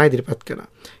කරුණු කාරණා ඉදිරිපත් කළා.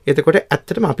 එතකොට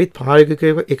ඇත්තටම අපිත්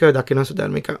ප්‍රායෝගිකව එක දකින්න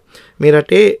සුධර්මිකා. මේ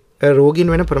රටේ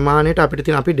රෝගීන් වෙන ප්‍රමාණයට අපිට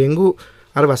තියෙන අපි ඩෙන්ගු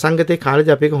අර වසංගතයේ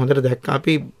කාලේදී අපි ඒක හොඳට දැක්කා.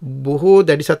 අපි බොහෝ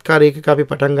දැඩි සත්කාරයක අපි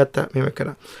පටන් ගත්තා මේව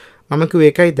කරා. මම කිව්වේ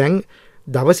ඒකයි දැන්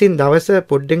දවසින් දවස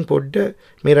පොඩ්ඩෙන් පොඩ්ඩ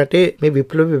මේ රටේ මේ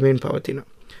විප්ලවය වෙමින් පවතිනවා.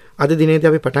 අද දිනේදී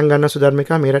අපි පටන් ගන්න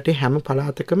සුධර්මිකා මේ රටේ හැම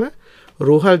පළාතකම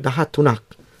රෝහල් 13ක්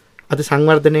අද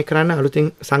සංවර්ධනය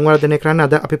කරන්න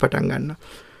අද අපි පටන් ගන්නවා.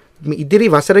 ඉදිරි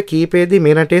වසර කීපයේදී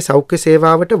මේ රටේ සෞඛ්‍ය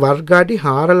සේවාවට වර්ගාඩි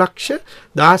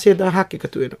 4,16,000ක්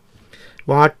එකතු වෙනවා.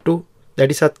 වාට්ටු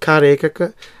දැඩි සත්කාර ඒකක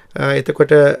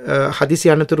එතකොට හදිසි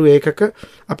අනතුරු ඒකක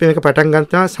අපි මේක පටන්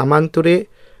ගන්නවා සමන්තුරේ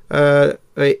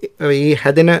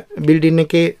හැදෙන බිල්ඩින්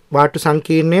එකේ වාට්ටු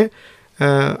සංකීර්ණය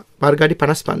වර්ගාඩි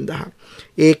 55,000ක්.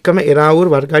 ඒකම එරාවුර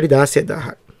වර්ගාඩි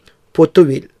 16,000ක්.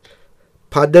 පොතුවිල්,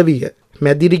 පදවිය,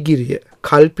 මැදිරිගිරිය,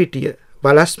 කල්පිටිය,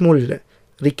 වලස්මුල්ල,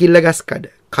 රිකිල්ලගස්කඩ,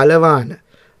 කලවාන,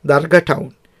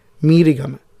 දර්ගටවුන්,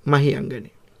 මීරිගම,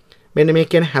 මහියංගනේ. මෙන්න මේ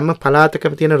කියන හැම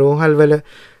පළාතකම තියෙන රෝහල් වල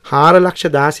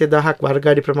 4,16,000ක්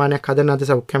වර්ගාඩි ප්‍රමාණයක් හදන අද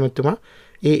සෞඛ්‍ය අමාත්‍යතුමා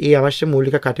ඒ අවශ්‍ය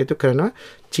මූලික කටයුතු කරනවා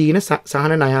චීන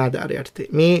සහන ණය ආධාරය යටතේ.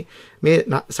 මේ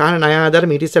සහන ණය ආධාර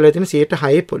මීට ඉස්සෙල්ලා තියෙන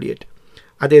 6% පොලියට.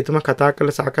 අද එතුමා කතා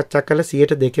කරලා සාකච්ඡා කරලා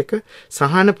 2%ක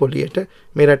සහන පොලියට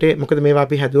මේ රටේ මොකද මේවා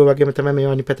අපි හැදුවා වගේම තමයි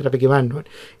මේවා අනිත් පැත්තට අපි ගෙවන්න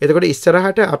ඕනේ. එතකොට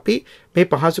ඉස්සරහට අපි මේ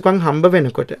පහසුකම් හම්බ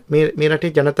වෙනකොට මේ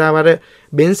රටේ ජනතාව අර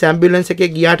බෙන්ස් ඇම්බියුලන්ස්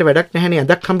එකේ ගියාට වැඩක් නැහැ නේ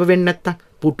අදක් හම්බ වෙන්නේ නැත්තම්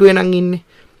පුටුවේ නම් ඉන්නේ.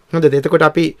 හොඳද? එතකොට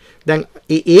අපි දැන්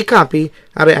ඒක අපි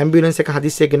අර ඇම්බියුලන්ස් එක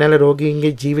හදිස්සිය ගෙනල්ලා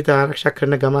රෝගීන්ගේ ජීවිත ආරක්ෂා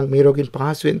කරන ගමන් මේ රෝගීන්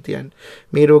පහසුවෙන් තියන්න.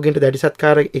 මේ රෝගීන්ට දැඩි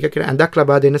සත්කාර එක කියලා ඇඳක්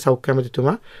ලබා දෙන්න සෞඛ්‍ය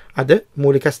අමාත්‍යතුමා අද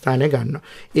මූලික ස්ථානය ගන්නවා.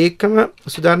 ඒකම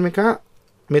සුධර්මිකා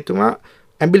මෙතුමා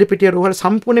ඇඹිලිපිටිය රෝහල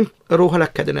සම්පූර්ණ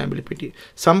රෝහලක් හැදෙන ඇඹිලිපිටිය.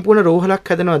 සම්පූර්ණ රෝහලක්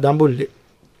හැදෙනවා දඹුල්ලේ.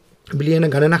 බිලියන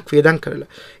ගණනක් වේදම් කරලා.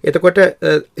 එතකොට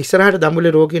ඉස්සරහට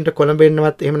දඹුල්ලේ රෝගීන්ට කොළඹ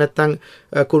එන්නවත් එහෙම නැත්නම්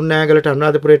කුරුණෑගලට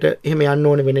අනුරාධපුරයට එහෙම යන්න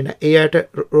ඕනේ වෙන්නේ නැහැ. ඒ අයට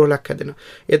රෝහලක් හැදෙනවා.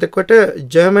 එතකොට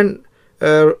ජර්මන්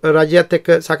රජයත් එක්ක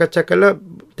සාකච්ඡා කළා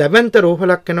දැවැන්ත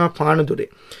රෝහලක් එනවා පානදුරේ.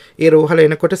 ඒ රෝහල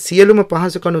එනකොට සියලුම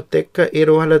පහසුකනුත් එක්ක ඒ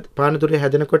රෝහල පානදුරේ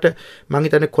හැදෙනකොට මං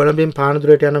හිතන්නේ කොළඹෙන්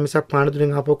පානදුරට යන මිසක්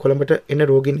පානදුරෙන් ආපහු කොළඹට එන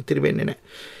රෝගීන් ඉතිරි වෙන්නේ නැහැ.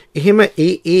 එහෙම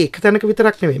ඒ එක තැනක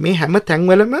විතරක් නෙමෙයි මේ හැම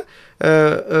තැන්වලම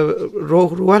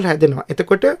රෝහල් හැදෙනවා.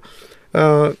 එතකොට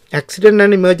ඇක්සිඩන්ට්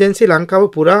ඇන්ඩ් ඉමර්ජන්සි ලංකාව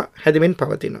පුරා හැදෙමින්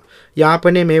පවතිනවා.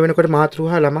 යාපනයේ මේ වෙනකොට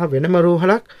මාතෘහා ළමා වෙනම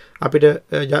රෝහලක් අපිට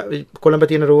කොළඹ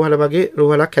තියෙන රෝහල වගේ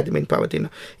රෝහලක් හැදෙමින්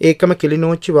පවතිනවා. ඒකම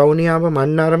කිලිනෝච්චි වවුනියාව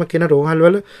මන්නාරම කියන රෝහල්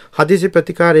වල හදිසි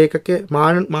ප්‍රතිකාර ඒකකයේ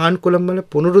මාන්කුලම් වල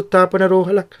පුනරුත්ථාපන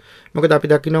රෝහලක්. මොකද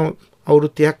අපි දකිනවා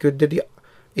අවුරුදු 30ක් යුද්ධදී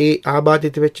ඒ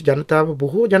ආබාධිත වෙච්ච ජනතාව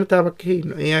බොහෝ ජනතාවක්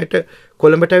ඉන්නවා. ඒ අයට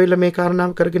කොළඹට ඇවිල්ලා මේ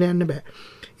කාරණාව කරගෙන යන්න බෑ.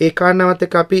 ඒ කාරණාවත්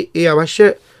එක්ක අපි ඒ අවශ්‍ය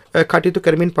කටයුතු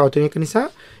කරමින් පවතින එක නිසා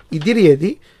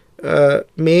ඉදිරියේදී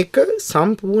මේක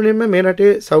සම්පූර්ණයෙන්ම මේ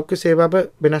රටේ සෞඛ්‍ය සේවාව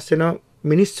වෙනස් වෙනවා.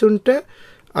 මිනිස්සුන්ට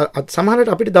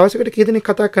සමහරවිට අපිට දවසකට කී දෙනෙක්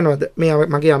කතා කරනවද මේ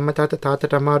මගේ අම්මා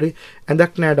තාත්තට අමාරුයි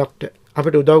ඇඳක් නෑ ડોක්ටර්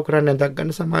අපිට උදව් කරන්න ඇඳක්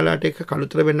ගන්න සමාජලාට ඒක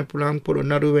කලුතර වෙන්න පුළුවන්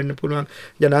පොළොන්නරුව වෙන්න පුළුවන්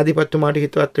ජනාධිපතිතුමාට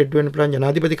හිතවත් රෙඩ් වෙන්න පුළුවන්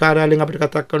ජනාධිපති කාර්යාලයෙන් අපිට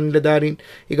කතා කරන ඉලදාරින්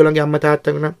ඒගොල්ලන්ගේ අම්මා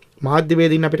තාත්තා වෙන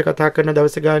මාධ්‍යවේදීන් අපිට කතා කරන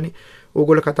දවස ගානේ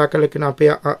ඕගොල්ලෝ කතා කරලා කියන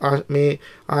අපේ මේ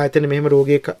ආයතන මෙහෙම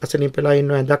රෝගියෙක් අසනීපලා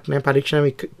ඉන්නවා ඇඳක් නෑ පරීක්ෂණ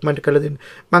ඉක්මනට කළ දෙන්න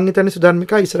මං හිතන්නේ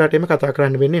සුධර්මිකා ඉස්සරහට එම කතා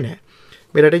කරන්න වෙන්නේ නෑ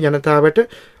මේ රටේ ජනතාවට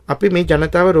අපි මේ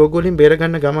ජනතාව රෝග වලින් බේර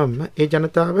ගන්න ගමන්ම ඒ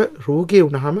ජනතාව රෝගී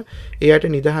වුණාම එයාට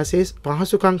නිදහසේ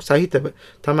පහසුකම් සහිතව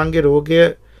තමන්ගේ රෝගය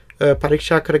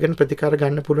පරීක්ෂා කරගෙන ප්‍රතිකාර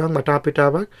ගන්න පුළුවන්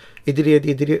වටාපිටාවක්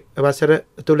ඉදිරි වසර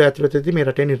තුල ඇතුළතදී මේ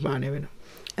රටේ නිර්මාණය වෙනවා.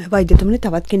 වෛද්‍යතුමනි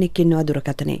තවත් කෙනෙක් ඉන්නවා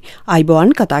දුරකථනයේ.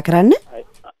 ආයිබෝන් කතා කරන්න.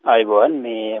 ආයිබෝන්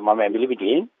මේ මම ඇඹිලි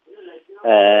පිටියෙන්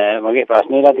මගේ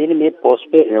ප්‍රශ්නේලා තියෙන්නේ මේ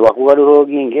පොස්ට්පේඩ් වකුගඩු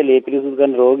රෝගීන්ගේ ලේ පිළිසුදු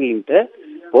කරන රෝගීන්ට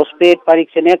පොස්ට්පේඩ්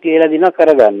පරීක්ෂණයක් කියලා දිනක්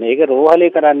කරගන්න. ඒක රෝහලේ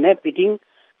කරන්නේ පිටින්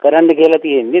කරන්න කියලා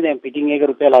තියෙන්නේ. දැන් පිටින් ඒක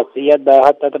රුපියල් 700ක්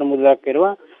 1000ක් අතර මුදලක්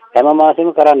කරනවා හැම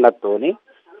මාසෙම කරන්නත් ඕනේ.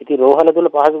 ඉතින් රෝහල තුල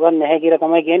පහසුකම් නැහැ කියලා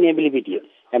තමයි කියන්නේ ඇඹිලි පිටිය.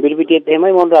 ඇඹිලි පිටියෙත්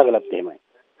එහෙමයි මොණරාගලත් එහෙමයි.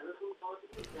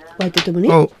 වෛද්‍යතුමනි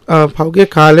පහුගිය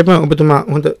කාලෙම ඔබතුමා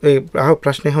හොඳ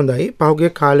ප්‍රශ්නේ හොඳයි.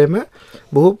 පහුගිය කාලෙම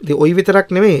බොහෝ ඔයි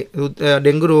විතරක් නෙමෙයි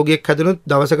ඩෙන්ගු රෝගියෙක් හැදුනොත්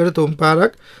දවසකට 3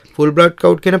 පාරක් ෆුල් බ්ලඩ්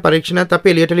කවුන්ට් කියන පරීක්ෂණات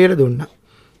අපි එළියට ලියලා දුන්නා.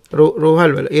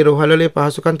 රෝහල් වල ඒ රෝහල් වල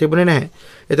පහසුකම් තිබුණේ නැහැ.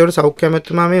 ඒතකොට සෞඛ්‍ය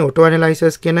අමාත්‍යාංශය මේ ඔටෝ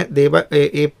ඇනලයිසර්ස් කියන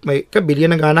ඒ 1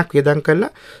 බිලියන ගාණක් වියදම් කරලා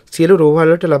සියලු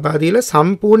රෝහල් වලට ලබා දීලා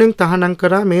සම්පූර්ණයෙන් තහනම්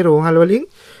කරා මේ රෝහල් වලින්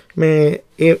මේ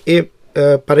ඒ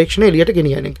පරීක්ෂණ එළියට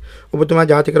ගෙනියන්නේ. ඔබතුමා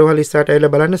ජාතික රෝහල් ඉස්සරහට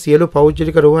ඇවිල්ලා බලන්න සියලු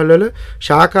පෞද්ගලික රෝහල් වල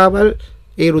ශාඛාවල්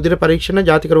ඒ රුධිර පරීක්ෂණ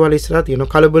ජාතික රෝහල් ඉස්සරහා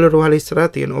තියෙනවා. කලබල රෝහල් ඉස්සරහා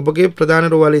තියෙනවා. ඔබගේ ප්‍රධාන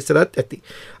රෝහල් ඉස්සරහාත් ඇති.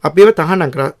 අපි ඒව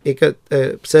තහනම් කරා. ඒක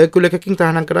සර්කියුලර් එකකින්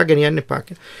තහනම් කරා ගෙනියන්න එපා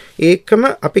කියලා. ඒකම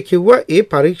අපි කිව්වා ඒ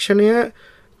පරීක්ෂණය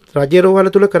රජ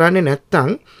රෝහල තුල කරන්නේ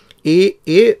නැත්නම්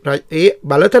ඒ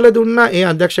බලතල දුන්නා ඒ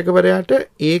අධ්‍යක්ෂකවරයාට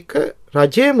ඒක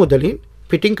රජයේ මුදලින්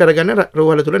පිටින් කරගන්න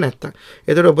රෝහල තුල නැත්තම්.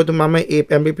 ඒතර ඔබතුමා මම ඒ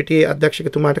ඇම්බි පිටියේ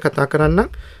අධ්‍යක්ෂකතුමාට කතා කරන්නම්.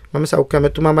 මම සෞඛ්‍ය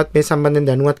අමාත්‍යතුමාමත් මේ සම්බන්ධයෙන්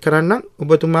දැනුවත් කරන්නම්.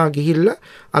 ඔබතුමා ගිහිල්ලා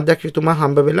අධ්‍යක්ෂකතුමා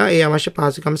හම්බ වෙලා ඒ අවශ්‍ය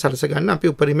පහසුකම් සලස ගන්න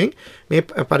අපි උපරිමයෙන් මේ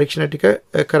පරීක්ෂණ ටික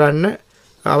කරන්න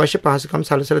අවශ්‍ය පහසුකම්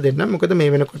සලසලා දෙන්නම්. මොකද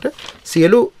මේ වෙනකොට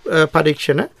සියලු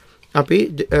පරීක්ෂණ අපි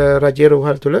රජයේ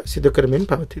රෝහල් තුල සිදු කරමින්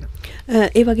පවතිනවා.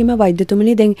 ඒ වගේම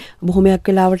වෛද්‍යතුමනි දැන් බොහොමයක්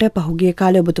වෙලාවට පහුගිය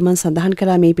කාලේ ඔබතුමන් සඳහන්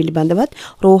කළා මේ පිළිබඳවත්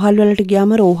රෝහල් වලට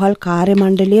ගියාම රෝහල් කාර්ය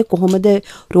මණ්ඩලය කොහොමද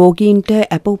රෝගීන්ට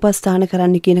අප උපස්ථාන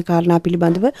කරන්න කියන කාරණා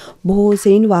පිළිබඳව බොහෝ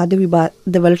සෙයින් වාද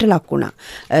විවාදවලට ලක් වුණා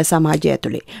සමාජය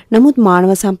ඇතුලේ. නමුත්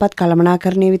මානව සම්පත්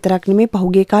කළමනාකරණය විතරක් නෙමේ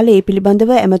පහුගිය කාලේ ඒ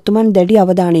පිළිබඳව ඇමතුමන් දැඩි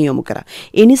අවධානය යොමු කරා.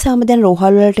 ඒ නිසාම දැන්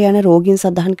රෝහල් වලට යන රෝගීන්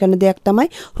සඳහන් කරන දෙයක් තමයි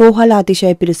රෝහල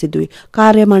අතිශය පිරිසිදුයි.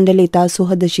 කාර්ය මණ්ඩලය ඉතා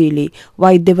සුහදශීලී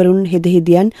වෛද්‍යවරුන්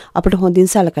හෙදහිදියන් අපට හොඳින්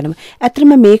සලකනවා.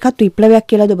 ඇත්තටම මේකත් විප්ලවයක්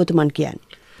කියලාද ඔබතුමන් කියන්නේ?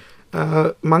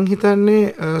 මං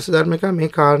හිතන්නේ සුධර්මිකා මේ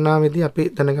කාරණාවේදී අපි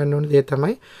දැනගන්න ඕන දේ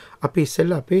තමයි අපි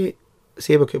ඉස්සෙල්ලා අපේ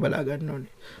සේවකයෝ බලා ගන්න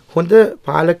ඕනේ. හොඳ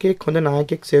පාලකයෙක් හොඳ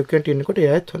නායකයෙක් සේවකයන්ට ඉන්නකොට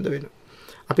එයාත් හොඳ වෙනවා.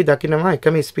 අපි දකිනවා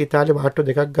එකම ස්පීතාලේ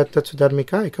වාට්ටු දෙකක් ගත්තත්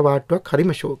සුධර්මිකා එක වාට්ටුවක්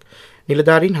හරිම ෂෝක්.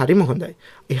 නිලධාරීන් හරිම හොඳයි.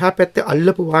 එහා පැත්තේ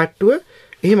අල්ලපු වාට්ටුව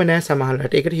එහෙම නෑ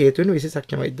සමහරවිට. ඒකට හේතු වෙන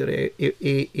විශේෂඥ වෛද්‍යවරයා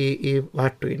ඒ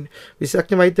වාට්ටුවේ ඉන්නේ.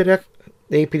 විශේෂඥ වෛද්‍යවරයා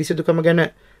මේ පිරිසිදුකම ගැන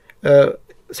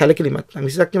සැලකිලිමත් නම්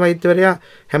විශේෂඥ වෛද්‍යවරයා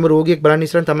හැම රෝගියෙක් බලන්න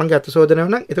ඉස්සරන් තමන්ගේ අත සෝදනවා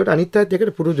නම් එතකොට අනිත් අයත්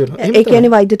ඒකට පුරුදු වෙනවා. ඒ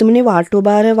කියන්නේ වෛද්‍යතුමනේ වාට්ටුව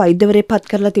බාර වෛද්‍යවරයෙක්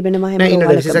පත් කරලා තිබෙනවා හැම රෝහලකම.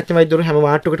 නෑ විශේෂඥ වෛද්‍යවරු හැම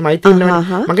වාට්ටුවකටම අයිති ඉන්නවනේ.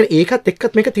 මම කියන්නේ ඒකත්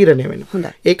එක්කත් මේක තීරණය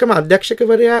වෙනවා. ඒකම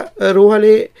අධ්‍යක්ෂකවරයා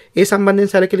රෝහලේ ඒ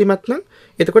සම්බන්ධයෙන් සැලකිලිමත් නම්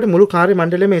එතකොට මුළු කාර්ය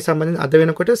මණ්ඩලය මේ සම්බන්ධයෙන් අද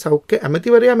වෙනකොට සෞඛ්‍ය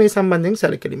ඇමතිවරයා මේ සම්බන්ධයෙන්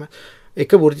සැලකිලිමත්.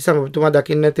 එක වෘත්ති සමිතිතුමා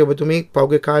දකින්න නැති ඔබතුමී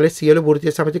පෞගේ කාලේ සියලු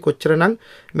වෘත්ති සමිති කොච්චරනම්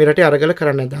මේ රටේ අරගල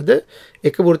කරන්නේ නැද්ද? අද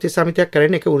එක වෘත්ති සමිතියක්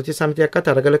කරන්නේ එක වෘත්ති සමිතියක්වත්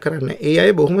අරගල කරන්නේ. ඒ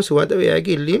අය බොහොම සුවද වේ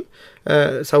අයගේ ඉල්ලීම්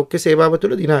සෞඛ්‍ය සේවාව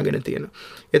තුළ දිනාගෙන තියෙනවා.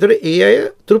 ඒතකොට ඒ අය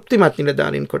තෘප්තිමත්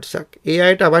නිලධාරීන් කොටසක්. ඒ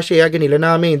අයට අවශ්‍ය එයාගේ නිල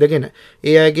නාමයේ ඉඳගෙන,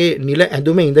 ඒ අයගේ නිල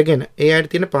ඇඳුමේ ඉඳගෙන, ඒ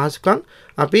අයට තියෙන පහසුකම්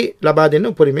අපි ලබා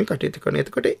දෙන්න උපරිමයෙන් කටයුතු කරනවා.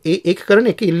 එතකොට ඒක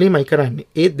කරන එක ඉල්ලීමයි කරන්නේ.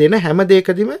 ඒ දෙන හැම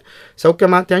දෙයකදීම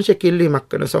සෞඛ්‍ය අමාත්‍යාංශය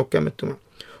ඉල්ලීමක් කරන සෞඛ්‍ය අමාත්‍යතුමා.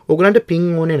 ඕගලන්ට පින්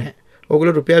ඕනේ නැහැ.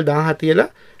 ඕගොල්ලෝ රුපියල් 1000 තියලා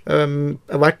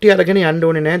වට්ටි අරගෙන යන්න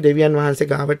ඕනේ නැහැ දෙවියන් වහන්සේ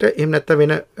ගාවට. එහෙම නැත්නම්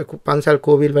වෙන පන්සල්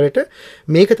කෝවිල් වලට.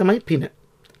 මේක තමයි පින.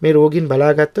 මේ රෝගීන්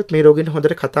බලාගත්තොත් මේ රෝගීන්ට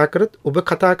හොඳට කතා කරොත් ඔබ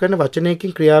කතා කරන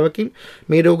වචනයකින් ක්‍රියාවකින්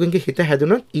මේ රෝගීන්ගේ හිත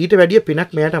හැදුනොත් ඊට වැඩිය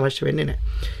පිනක් මෙයාට අවශ්‍ය වෙන්නේ නැහැ.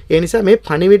 ඒ නිසා මේ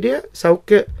පණිවිඩය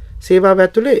සෞඛ්‍ය සේවාව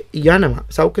ඇතුලේ යනවා.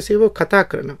 සෞඛ්‍ය සේවාව කතා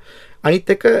කරනවා.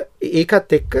 අනිත් එක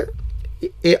ඒකත් එක්ක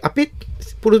අපිත්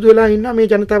පුරුදු වෙලා ඉන්න මේ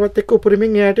ජනතාවත් එක්ක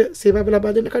උපරිමයෙන් එයාට සේවාව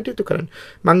ලබා දෙන්න කටයුතු කරන්න.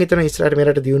 මම හිතනවා ඉස්සරහට මේ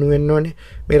රට දියුණු වෙන්න ඕනේ.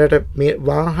 මේ රට මේ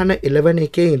වාහන එලවන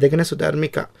එකේ ඉඳගෙන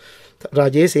සුධර්මිකා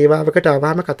රජයේ සේවාවකට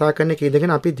ආවම කතා කරන එක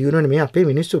ඉඳගෙන අපි දියුණු වෙන මේ අපේ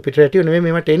මිනිස්සු පිටරටියෝ නෙමෙයි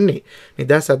මේවට එන්නේ.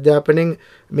 නිදහස් අධ්‍යාපනයෙන්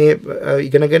මේ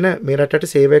ඉගෙනගෙන මේ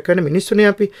රටට සේවය කරන මිනිස්සුනේ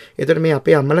අපි. ඒතර මේ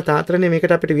අපේ අම්මලා තාත්තලානේ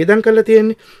මේකට අපිට වියදම් කරලා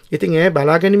තියෙන්නේ. ඉතින් ඒ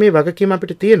බලාගැනීමේ වගකීම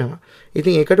අපිට තියෙනවා.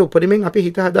 ඉතින් ඒකට උපරිමයෙන් අපි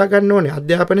හිත හදා ගන්න ඕනේ.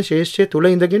 අධ්‍යාපන ශාස්ත්‍රය තුල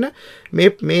ඉඳගෙන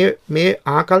මේ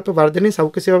ආකල්ප වර්ධනයේ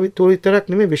සෞඛ්‍ය සේවාව තුල විතරක්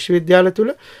නෙමෙයි විශ්වවිද්‍යාල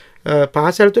තුල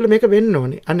පාසල් තුළ මේක වෙන්න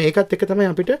ඕනේ. අන්න ඒකත් එක තමයි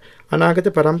අපිට අනාගත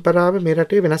පරම්පරාව මේ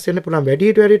රටේ වෙනස් වෙන්න පුළුවන්.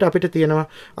 වැඩිහිටියන්ට අපිට තියෙනවා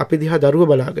අපි දිහා දරුවෝ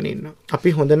බලාගෙන ඉන්නවා. අපි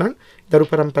හොඳ නම් දරු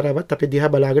පරම්පරාවත් අපි දිහා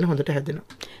බලාගෙන හොඳට හැදෙනවා.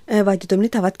 වෛද්‍යතුමනි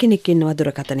තවත් කෙනෙක් ඉන්නවා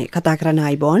දුරකථනයේ කතා කරන්න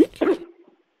ආයිබෝන්.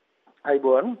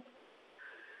 ආයිබෝන්.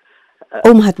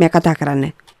 ඔව් මහත්මයා කතා කරන්න.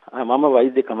 මම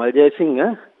වෛද්‍ය කමල් ජයසිංහ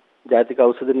ජාතික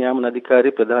ඖෂධ නියාමන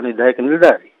අධිකාරියේ ප්‍රධාන විධායක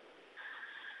නිලධාරී.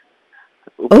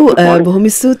 ඔව් බොහොම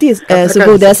ස්තුතියි සුබ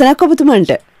උදෑසනක්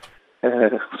ඔබතුමන්ට.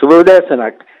 සුබ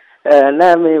උදෑසනක්.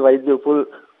 නෑ මේ වෛද්‍ය උපුල්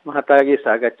මහතාගේ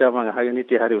සාකච්ඡාව මම අහගෙන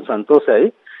හිටියේ හරිම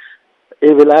සන්තෝෂයි.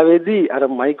 ඒ වෙලාවේදී අර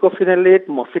මයික්‍රොෆිනලේට්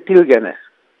මොෆිටිල් ගැන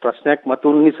ප්‍රශ්නයක්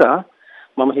මතුවුන නිසා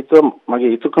මම හිතුවා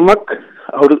මගේ යුතුයකමක්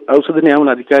ඖෂධ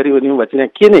නියාමන අධිකාරිය වෙනුවෙන්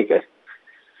වචනයක් කියන එක.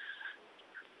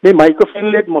 මේ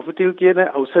මයික්‍රොෆිනලේට් මොෆිටිල් කියන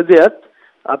ඖෂධයත්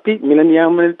අපි මිල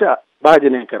නියාමනයට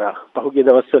භාජනය කරා. පහුගිය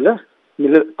දවස්වල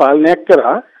මිල පාලනයක්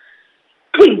කරා.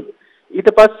 ඊට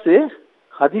පස්සේ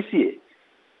හදිසියේ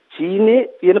චීනයේ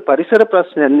තියෙන පරිසර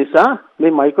ප්‍රශ්නයන් නිසා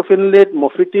මේ මයික්‍රොෆිනලේට්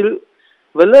මොෆිටිල්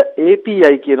වල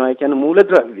API කියනවා. ඒ කියන්නේ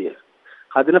මූලද්‍රව්‍ය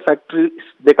හදන ෆැක්ටරිස්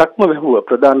දෙකක්ම වැහුවා,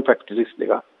 ප්‍රධාන ෆැක්ටරිස්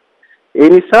දෙකක්. ඒ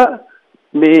නිසා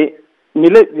මේ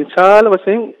මිල විශාල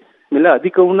වශයෙන් මිල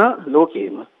අධික වුණා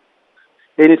ලෝකෙම.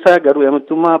 ඒ නිසා ගරු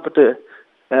ඇමතුමා අපට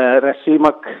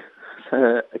රැස්වීමක්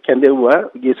කැඳෙව්වා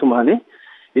ගිය සුමානේ.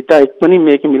 ඊට ඉක්මනින්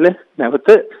මේක මිල නැවත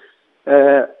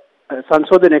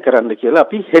සංශෝධනය කරන්න කියලා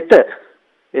අපි හෙට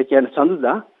ඒ කියන්නේ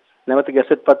සඳුදා නැවත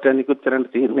ගැසට් පත්‍රයක් නිකුත් කරන්න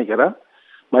තීරණය කරා.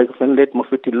 මයික්‍රොෆිනලේට්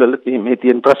මොෆිටිල් වල මේ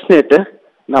තියෙන ප්‍රශ්නෙට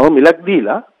නව මිලක්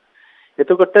දීලා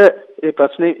එතකොට ඒ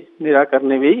ප්‍රශ්නේ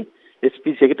निराකරණය වෙයි.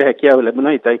 SPC එකට හැකියාව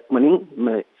ලැබෙනවා. ඊට ඉක්මනින්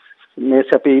මේ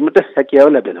සැපීමට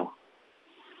හැකියාව ලැබෙනවා.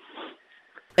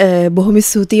 බොහොම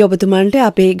ස්තුතියි ඔබතුමාන්ට.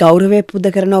 අපේ ගෞරවය පුද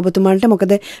කරන ඔබතුමාන්ට.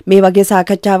 මොකද මේ වගේ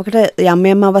සාකච්ඡාවකට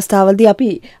යම් අවස්ථාවලදී අපි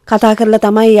කතා කරලා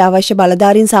තමයි අවශ්‍ය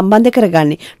බලධාරීන් සම්බන්ධ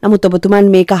කරගන්නේ. නමුත්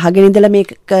ඔබතුමාන් මේක අහගෙන ඉඳලා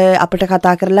මේක අපිට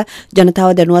කතා කරලා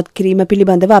ජනතාව දැනුවත් කිරීම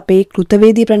පිළිබඳව අපේ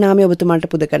කෘතවේදී ප්‍රණාමය ඔබතුමාන්ට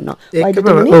පුද කරනවා.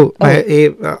 ඒ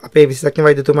අපේ විශේෂඥ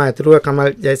වෛද්‍යතුමා ඇතුළුව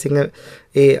කමල් ජයසිංහ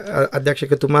ඒ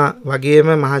අධ්‍යක්ෂකතුමා වගේම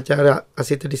මහාචාර්ය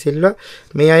අසිත ඩිසිල්වා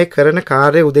මේ අය කරන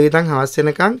කාර්ය උදේ ඉඳන් හවස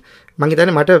වෙනකන් මම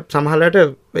හිතන්නේ මට සමහරවිට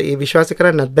ඒ විශ්වාස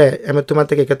කරන්නත් බෑ.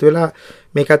 එමෙතුමත් එක්ක එකතු වෙලා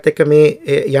මේකත් එක්ක මේ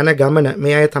යන ගමන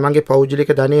මේ අය තමන්ගේ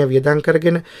පෞද්ගලික ධනය වියදම්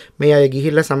කරගෙන මේ අය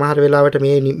ගිහිල්ලා සමහර වෙලාවට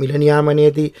මේ මිල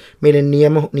නියාමනයේදී මේ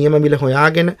නියම මිල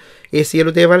හොයාගෙන ඒ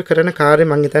සියලු දේවල් කරන කාර්ය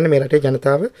මම හිතන්නේ මේ රටේ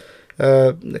ජනතාව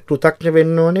කෘතඥ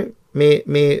වෙන්න ඕනේ. මේ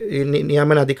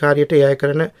නියාමන අධිකාරියට ඒ අය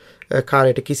කරන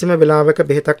කාර්යයට කිසිම වෙලාවක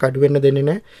බෙහෙතක් අඩු වෙන්න දෙන්නේ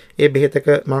නැහැ. ඒ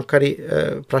බෙහෙතක මොකක් හරි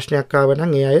ප්‍රශ්නයක් ආව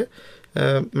නම් ඒ අය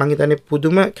මම හිතන්නේ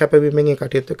පුදුම කැපවීමෙන් ඒ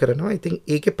කටයුතු කරනවා. ඉතින්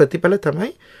ඒකේ ප්‍රතිඵල තමයි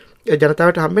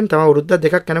ජනතාවට හම්බෙන්නේ. තව අවුරුද්දක්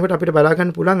දෙකක් යනකොට අපිට බලා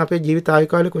ගන්න පුළුවන් අපේ ජීවිත ආයු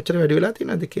කාලය කොච්චර වැඩි වෙලා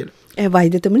තියෙනවද කියලා.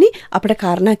 වෛද්‍යතුමනි අපිට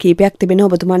කාරණා කීපයක් තිබෙනවා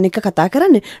ඔබතුමන් එක්ක කතා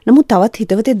කරන්න. නමුත් තවත්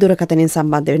හිතවතෙක් දුරකථනයෙන්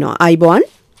සම්බන්ධ වෙනවා. අයිබෝන්.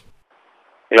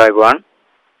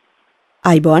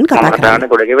 අයිබෝන් කතා කරන්න.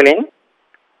 ගොඩගෙවලින්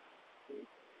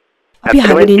අපි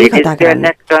හැමදේම කතා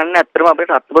කරන්නේ. ඇත්තටම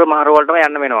අපිට අත්පුර මහ රෝහලටම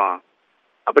යන්න වෙනවා.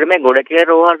 අපිට මේ ගොඩකේ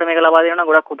රෝහලට මේක ලබා දෙනවා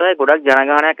ගොඩක් උතයි ගොඩක්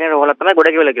ජනගහනයක් වෙන රෝහලක් තමයි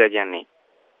ගොඩකේවල කියලා කියන්නේ.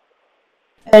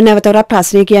 නැවතවරක්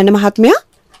ප්‍රශ්නේ කියන්න මහත්මයා.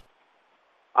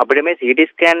 අපිට මේ CT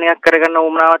ස්කෑන් එකක් කරගන්න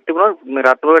උවමනාවක් තිබුණොත් මේ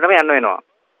රත්පුරේටම යන්න වෙනවා.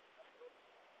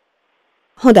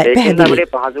 හොඳයි පැහැදිලි.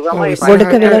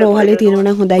 ගොඩකේවල රෝහලේ තියෙනවා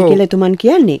නම් හොඳයි කියලා එතුමන්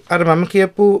කියන්නේ. අර මම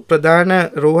කියපු ප්‍රධාන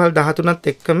රෝහල්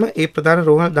 13ත් එක්කම ඒ ප්‍රධාන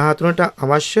රෝහල් 13ට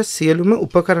අවශ්‍ය සියලුම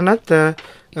උපකරණත්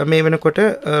මේ වෙනකොට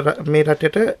මේ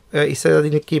රටට ඉස්සර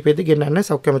දින කිහිපෙදී ගෙන්නන්න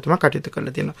සෞඛ්‍ය අමාත්‍යතුමා කටයුතු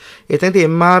කරලා තියෙනවා. එතනදී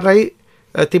MRI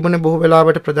තිබුණේ බොහෝ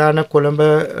වෙලාවට ප්‍රධාන කොළඹ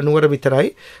නුවර විතරයි.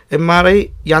 MRI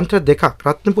යන්ත්‍ර දෙකක්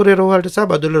රත්නපුරේ රෝහලට සහ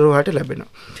බදුල්ල රෝහලට ලැබෙනවා.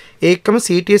 ඒකම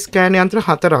CT ස්කෑන් යන්ත්‍ර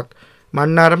 4ක්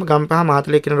මන්නාරම ගම්පහ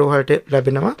මාතලේ කියන රෝහලට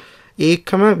ලැබෙනවා.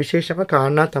 ඒකම විශේෂම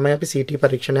කාරණා තමයි අපි CT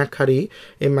පරීක්ෂණයක් හරි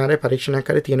MRI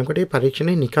පරීක්ෂණයක් හරි තියෙනකොට ඒ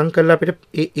පරීක්ෂණය නිකන් කරලා අපිට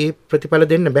ඒ ප්‍රතිඵල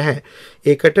දෙන්න බෑ.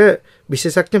 ඒකට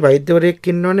විශේෂඥ වෛද්‍යවරයෙක්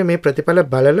ඉන්නෝනේ මේ ප්‍රතිඵල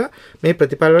බලලා මේ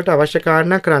ප්‍රතිඵල වලට අවශ්‍ය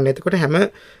කාරණා කරන්න. එතකොට හැම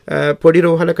පොඩි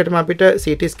රෝහලකටම අපිට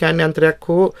CT ස්කෑන් යන්ත්‍රයක්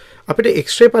හෝ අපිට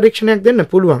X-ray පරීක්ෂණයක් දෙන්න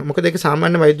පුළුවන්. මොකද ඒක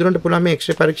සාමාන්‍ය වෛද්‍යවරුන්ට පුළුවන් මේ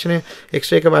X-ray පරීක්ෂණය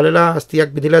X-ray එක බලලා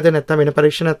අස්තියක් බෙදලාද නැත්නම් වෙන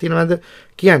පරීක්ෂණයක් තියෙනවද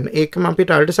කියන්නේ. ඒකම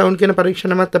අපිට අල්ට්‍රාසවුන්ඩ් කියන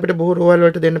පරීක්ෂණමත් අපිට බොහෝ රෝහල්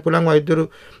වලට දෙන්න පුළුවන් වෛද්‍යවරු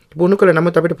පුහුණු කළ.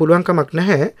 නමුත් අපිට පුළුවන් කමක්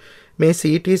නැහැ මේ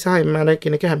CT සහ MRI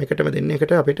කියන එක හැම එකටම දෙන්න.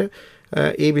 ඒකට අපිට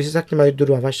ඒ විශේෂඥ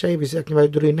වෛද්‍යවරු අවශ්‍යයි. විශේෂඥ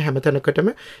වෛද්‍යවරු ඉන්න හැම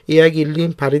තැනකටම ඒ අයගේ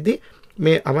ඉල්ලීම් පරිදි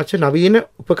මේ අවශ්‍ය නවීන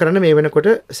උපකරණ මේ වෙනකොට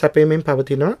සැපයීමෙන්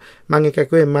පවතිනවා. මම එක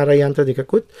කිව්වේ MRI යන්ත්‍ර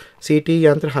දෙකකුත් CT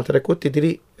යන්ත්‍ර 4කුත්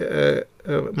ඉදිරි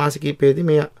මාස කිහිපෙදී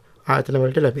මේ ආයතන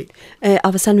වලට ලැබෙයි.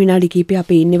 අවසන් විනාඩි කිහිපය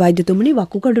අපි ඉන්නේ වෛද්‍යතුමනි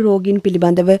වකුගඩු රෝගීන්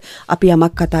පිළිබඳව අපි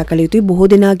යමක් කතා කළ යුතුයි. බොහෝ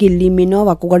දෙනාගේ ඉල්ලීම්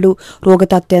ඉන්නවා වකුගඩු රෝග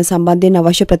තත්ත්වයන් සම්බන්ධයෙන්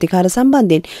අවශ්‍ය ප්‍රතිකාර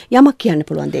සම්බන්ධයෙන් යමක් කියන්න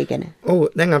පුළුවන් දෙය ගැන. ඔව්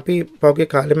දැන් අපි පෞගේ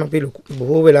කාලෙම අපි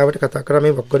බොහෝ වෙලාවට කතා කරා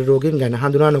මේ වකුගඩු රෝගීන් ගැන.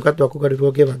 හඳුනා නොගත් වකුගඩු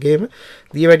රෝගය වගේම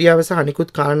දියවැඩියාව සහ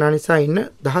අනිකුත් කාරණා නිසා ඉන්න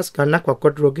දහස් ගණනක්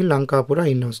වකුගඩු රෝගීන් ලංකාව පුරා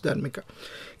ඉන්නවා ධර්මික.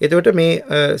 එතකොට මේ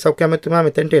සෞඛ්‍ය අමාත්‍යතුමා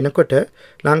මෙතනට එනකොට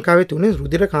ලංකාවේ තුනේ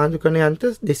රුධිර කාන්දුකරණ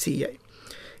යන්ත්‍ර 200යි.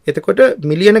 එතකොට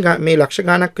මිලියන මේ ලක්ෂ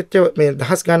ගාණක් වෙච්ච මේ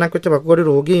දහස් ගාණක් වෙච්ච වකුගඩු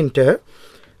රෝගීන්ට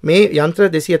මේ යන්ත්‍ර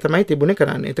 200 තමයි තිබුණේ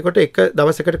කරන්නේ. එතකොට එක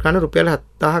දවසකට කරන රුපියල්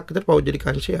 7000ක් විතර පෞද්ගලික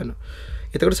අංශය යනවා.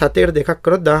 එතකොට සතියකට දෙකක්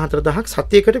කරොත් 14000ක්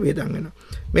සතියකට වේදන් වෙනවා.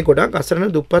 මේ ගොඩක්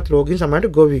අසරණ දුප්පත් රෝගීන්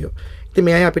සමහරට ගොවියෝ. ඉතින්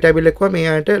මේ අය අපිට ඇවිල්ලා කිව්වා මේ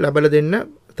අයට ලබලා දෙන්න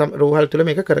රෝහල් තුල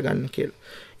මේක කරගන්න කියලා.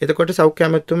 එතකොට සෞඛ්‍ය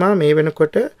අමාත්‍යතුමා මේ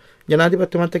වෙනකොට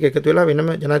ජනාධිපතිතුමාත් එක්ක එකතු වෙලා වෙනම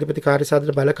ජනාධිපති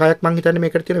කාර්යසාධන බලකායක් මං හිතන්නේ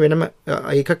මේකට තියෙන වෙනම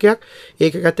ඒකකයක්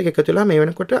ඒකකත් එක්ක එකතු වෙලා මේ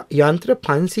වෙනකොට යන්ත්‍ර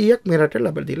 500ක් මේ රටට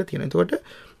ලබා දීලා තියෙනවා. එතකොට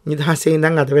නිදහසේ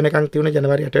ඉඳන් අද වෙනකන් තියුණ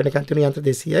ජනවාරි 8 වෙනකන් තියුණ යන්ත්‍ර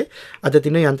 200යි අද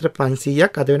තියෙන යන්ත්‍ර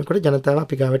 500ක් අද වෙනකොට ජනතාව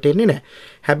අපි ගාවට එන්නේ නැහැ.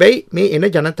 හැබැයි මේ එන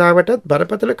ජනතාවටත්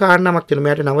බරපතල කාරණාවක් තියෙනවා.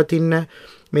 මෙයාට නවතින්න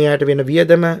මෙයාට වෙන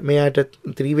වියදම මෙයාට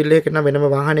ත්‍රිවිල් එකක නම් වෙනම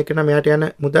වාහනයක නම් මෙයාට යන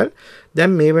මුදල්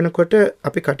දැන් මේ වෙනකොට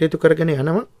අපි කටයුතු කරගෙන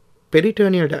යනවා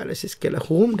පෙරිටර්නියල් ඩයලිසිස් කියලා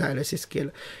හෝම් ඩයලිසිස්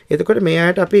කියලා. එතකොට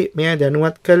මෙයාට අපි මෙයා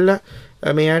දැනුවත් කළා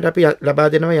මෙයාට අපි ලබා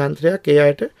දෙනවා යන්ත්‍රයක් ඒ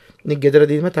අයට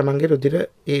ගෙදරදීම තමන්ගේ රුධිර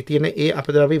ඒ තියෙන ඒ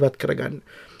අපද්‍රව්‍ය ඉවත් කරගන්න.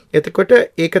 එතකොට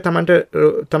ඒක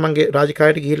තමන්ගේ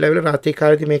රාජකාරියට ගිහිල්ලා ආවිල රාත්‍රී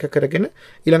කාලේදී මේක කරගෙන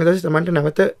ඊළඟ දවසේ තමන්ට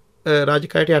නැවත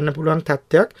රාජකාරියට යන්න පුළුවන්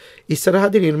තත්ත්වයක්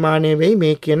ඉස්සරහදී නිර්මාණය වෙයි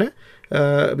මේ කියන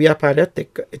ව්‍යාපාරයත්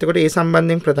එක්ක. එතකොට ඒ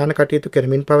සම්බන්ධයෙන් ප්‍රධාන කටයුතු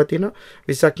කරමින් පවතිනවා.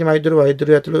 විශේෂඥ වෛද්‍යවරු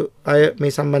ඇතුළු අය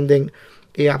මේ සම්බන්ධයෙන්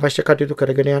ඒ අවශ්‍ය කටයුතු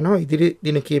කරගෙන යනවා. ඉදිරි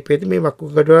දින කිහිපෙදී මේ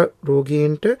වකුගඩුව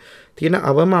රෝගීන්ට තියෙන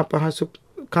අවම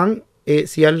අපහසුකම් ඒ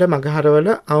සියල්ල මගහරවල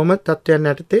අවම තත්ත්වයන්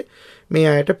යටතේ මේ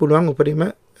අයට පුළුවන් උපරිම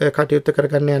කටයුතු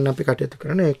කරගන්න යන්න අපි කටයුතු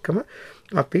කරන එකම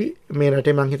අපි මේ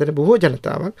රටේ මං හිතන්නේ බොහෝ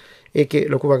ජනතාවක් ඒකේ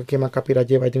ලොකු වගකීමක් අපි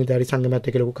රජයේ වෛද්‍ය නිලධාරී සංගමයත්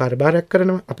එක්ක ලොකු කාර්යභාරයක්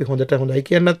කරනවා. අපි හොඳයි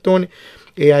කියන්නත් ඕනේ.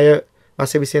 ඒ අය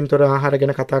වසවිසෙන්තර ආහාර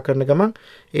ගැන කතා කරන ගමන්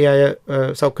ඒ අය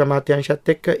සෞඛ්‍ය අමාත්‍යාංශයත්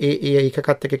එක්ක ඒ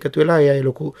ඒකකත් එක්ක එකතු වෙලා ඒ අය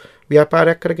ලොකු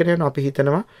ව්‍යාපාරයක් කරගෙන යනවා. අපි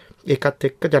හිතනවා ඒකත්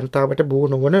එක්ක ජනතාවට බෝ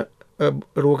නොවන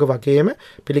රෝග වගේම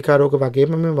පිළිකා රෝග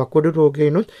වගේම මේ වකුගඩු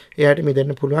රෝගයනොත් එයාට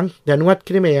මිදෙන්න පුළුවන් දැනුවත්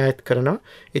කිරීම ඒ අයත් කරනවා.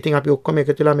 ඉතින් අපි ඔක්කොම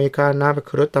එකතු වෙලා මේ කාරණාව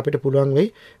කරොත් අපිට පුළුවන්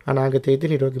වෙයි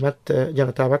අනාගතයේදී නිරෝගිමත්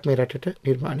ජනතාවක් මේ රටට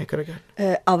නිර්මාණය කරගන්න.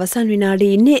 අවසන්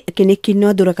විනාඩියේ ඉන්නේ කෙනෙක්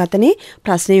ඉන්නවා දුරකථනයේ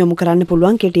ප්‍රශ්න යොමු කරන්න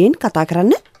පුළුවන් කෙටියෙන් කතා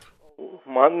කරන්න.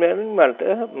 මට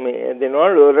මේ දෙනවා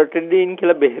ලොරටිඩින්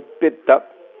කියලා බෙහෙත් පෙත්තක්.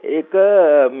 ඒක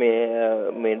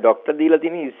මේ ડોක්ටර් දීලා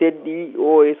තියෙන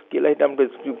EZDOS කියලා හිටම්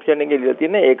ප්‍රෙස්ක්‍රිප්ෂන් එකේ දීලා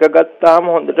තියෙන ඒක ගත්තාම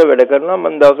හොඳට වැඩ කරනවා.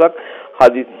 මම දවසක්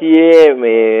හදිස්සියේ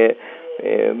මේ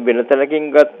වෙන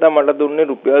තැනකින් ගත්තා මට දුන්නේ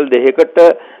රුපියල් 2කට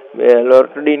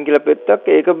ලොරටිඩින් කියලා පෙත්තක්.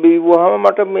 ඒක බීවුවාම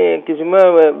මට මේ කිසිම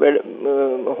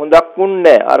හොඳක්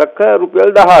වුණේ නැහැ. අරක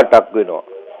රුපියල් 18ක් වෙනවා.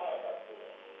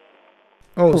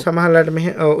 ඔව් සමහරවිට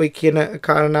මෙහෙ ඔය කියන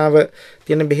කාරණාව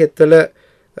තියෙන බෙහෙත්වල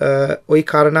ওই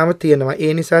කාරණාව තියෙනවා.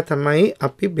 ඒ නිසා තමයි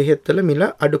අපි බෙහෙත්වල මිල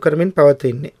අඩු කරමින්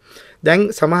පවතින්නේ. දැන්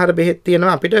සමහර බෙහෙත්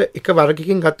තියෙනවා අපිට එක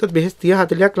වර්ගකින් ගත්තොත් බෙහෙත්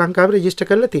 30-40ක් ලංකාවේ රෙජිස්ටර්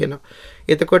කරලා තියෙනවා.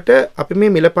 එතකොට අපි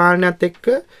මේ මිල පාලනයත් එක්ක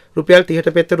රුපියල්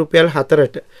 30ට පෙත්ත රුපියල්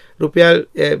 4ට රුපියල්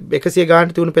 100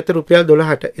 ගානට තියුණු පෙත්ත රුපියල්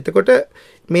 12ට. එතකොට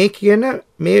මේ කියන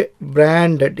මේ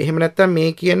බ්‍රෑන්ඩඩ් එහෙම නැත්නම්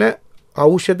මේ කියන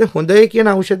ඖෂධ හොඳයි කියන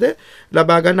ඖෂධ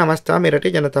ලබා ගන්න අවස්ථාව මේ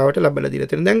රටේ ජනතාවට ලැබලා දීලා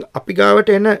තියෙනවා. දැන් අපි ගාවට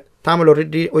එන තාම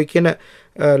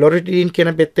ලොරිඩින් කියන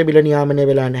පෙත්තේ බිල නියාමනය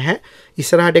වෙලා නැහැ.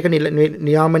 ඉස්සරහට ඒක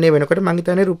නියාමනය වෙනකොට මම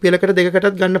හිතන්නේ රුපියලකට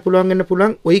 2කටත් ගන්න පුළුවන් වෙන්න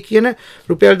පුළුවන්. ওই කියන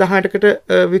රුපියල් 18කට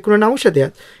විකුණන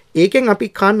ඖෂධයත්. ඒකෙන් අපි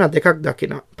කාරණා දෙකක්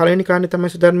දකිනවා. පළවෙනි කාරණේ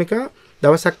තමයි සුධර්මිකා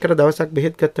දවසක් කර දවසක්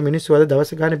බෙහෙත් ගත්ත මිනිස්සු අද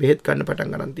දවස ගානේ බෙහෙත් ගන්න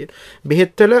පටන් ගන්න තියෙනවා.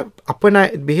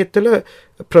 බෙහෙත්වල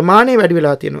ප්‍රමාණය වැඩි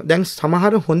වෙලා තියෙනවා. දැන්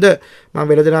සමහර හොඳ මම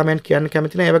වෙළඳාමයන් කියන්න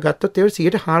කැමති නැහැ. ඒව ගත්තොත් ඒව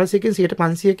 400කින්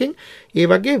 500කින් ඒ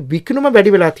වගේ විකුණුම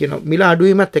වැඩි වෙලා තියෙනවා. මිල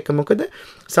අඩුවීමත් එක්ක. මොකද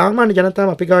සාමාන්‍ය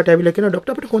ජනතාව අපි ගාවට ඇවිල්ලා කියනවා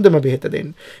ડોක්ටර් අපිට හොඳම බෙහෙත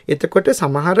දෙන්න. එතකොට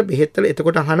සමහර බෙහෙත්වල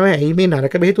එතකොට අහනවා ඇයි මේ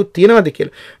නරක බෙහෙතුත් තියෙනවද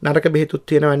කියලා. නරක බෙහෙතුත්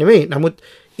තියෙනව නෙවෙයි. නමුත්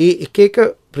ඒ එක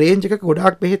රේන්ජ් එකක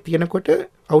ගොඩාක් බෙහෙත් තියෙනකොට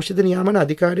ඖෂධ නියාමන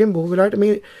අධිකාරියෙන් බොහෝ වෙලාවට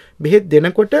මේ බෙහෙත්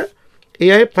දෙනකොට ඒ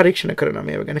අය පරීක්ෂණ කරනවා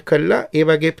මේව ගැන කළා ඒ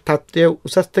වගේ තත්ත්වය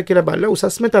උසස්ත කියලා බලලා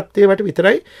උසස්ම තත්ත්වයට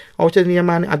විතරයි ඖෂධ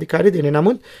නියාමන අධිකාරිය දෙන්නේ.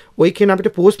 නමුත් ওই කියන අපිට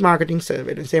පෝස්ට් මාකටිං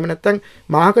සර්වෙලන්ස් එහෙම නැත්නම්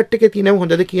මාකට් එකේ තියෙනව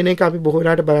හොඳද කියන එක අපි බොහෝ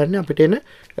වෙලාවට බලන්නේ අපිට එන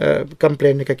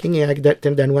කම්ප්ලේන් එකකින් ඒ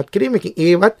අයගේ දැනුවත් කිරීමකින්.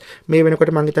 ඒවත් මේ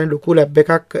වෙනකොට මම හිතන්නේ ලොකු ලැබ්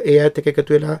එකක් ඒ අයත් එක්ක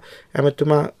එකතු වෙලා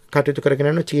ඇමතුමා කටයුතු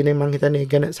කරගෙන යනවා. චීනෙන් මම හිතන්නේ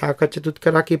ඒ ගැන සාකච්ඡාතුත්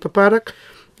කරා කීප පාරක්.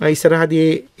 ඉස්සරහදී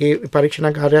ඒ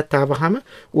පරීක්ෂණාගාරයත් ආවහම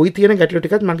ওই තියෙන ගැටලු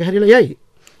ටිකත් මගහැරිලා යයි.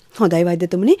 හොඳයි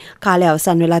වෛද්‍යතුමනි කාලය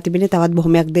අවසන් වෙලා තිබෙන්නේ. තවත්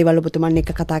බොහොමයක් දේවල් ඔබතුමන්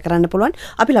එක්ක කතා කරන්න පුළුවන්.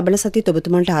 අපි ලබන සතියේත්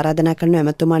ඔබතුමන්ට ආරාධනා කරනවා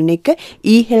එමතුමන් එක්ක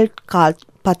e-health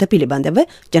පත පිළිබඳව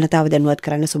ජනතාව දැනුවත්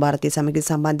කරන්න සුභාරතී සමගින්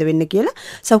සම්බන්ධ වෙන්න කියලා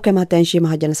සෞඛ්‍ය අමාත්‍යාංශයේ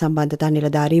මහජන සම්බන්ධතා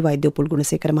නිලධාරී වෛද්‍ය උපුල්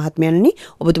ගුණසේකර මහත්මයාණනි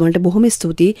ඔබතුමන්ට බොහොම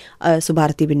ස්තුතියි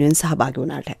සුභාරතී වෙනුවෙන් සහභාගී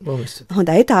වුණාට.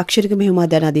 හොඳයි තාක්ෂණික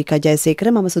මෙහෙයුමාදන අධිකා ජයසේකර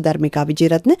මම සුධර්මිකා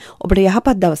විජේරත්න ඔබට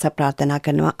යහපත් දවසක් ප්‍රාර්ථනා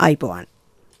කරනවා. අයිබෝවන්.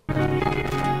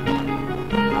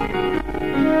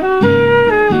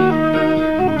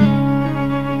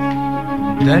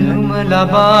 දැනුම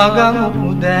ලබාගමු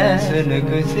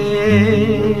උදෑසනකසේ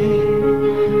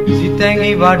සිත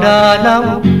තැඟි වඩානම්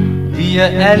දිය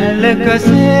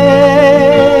ඇල්ලකසේ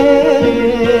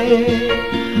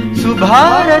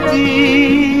සුභාරති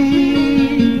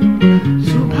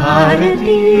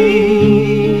සුභාරති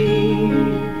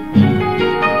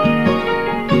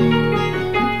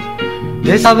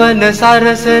දෙසවන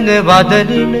සරසන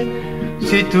වදනින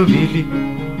සිතුවිලි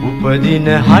උපදින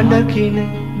හඬකින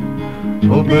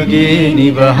ඔබගේ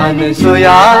නිවහන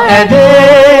සොයා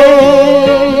ඇදේ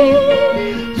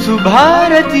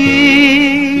සුභාරති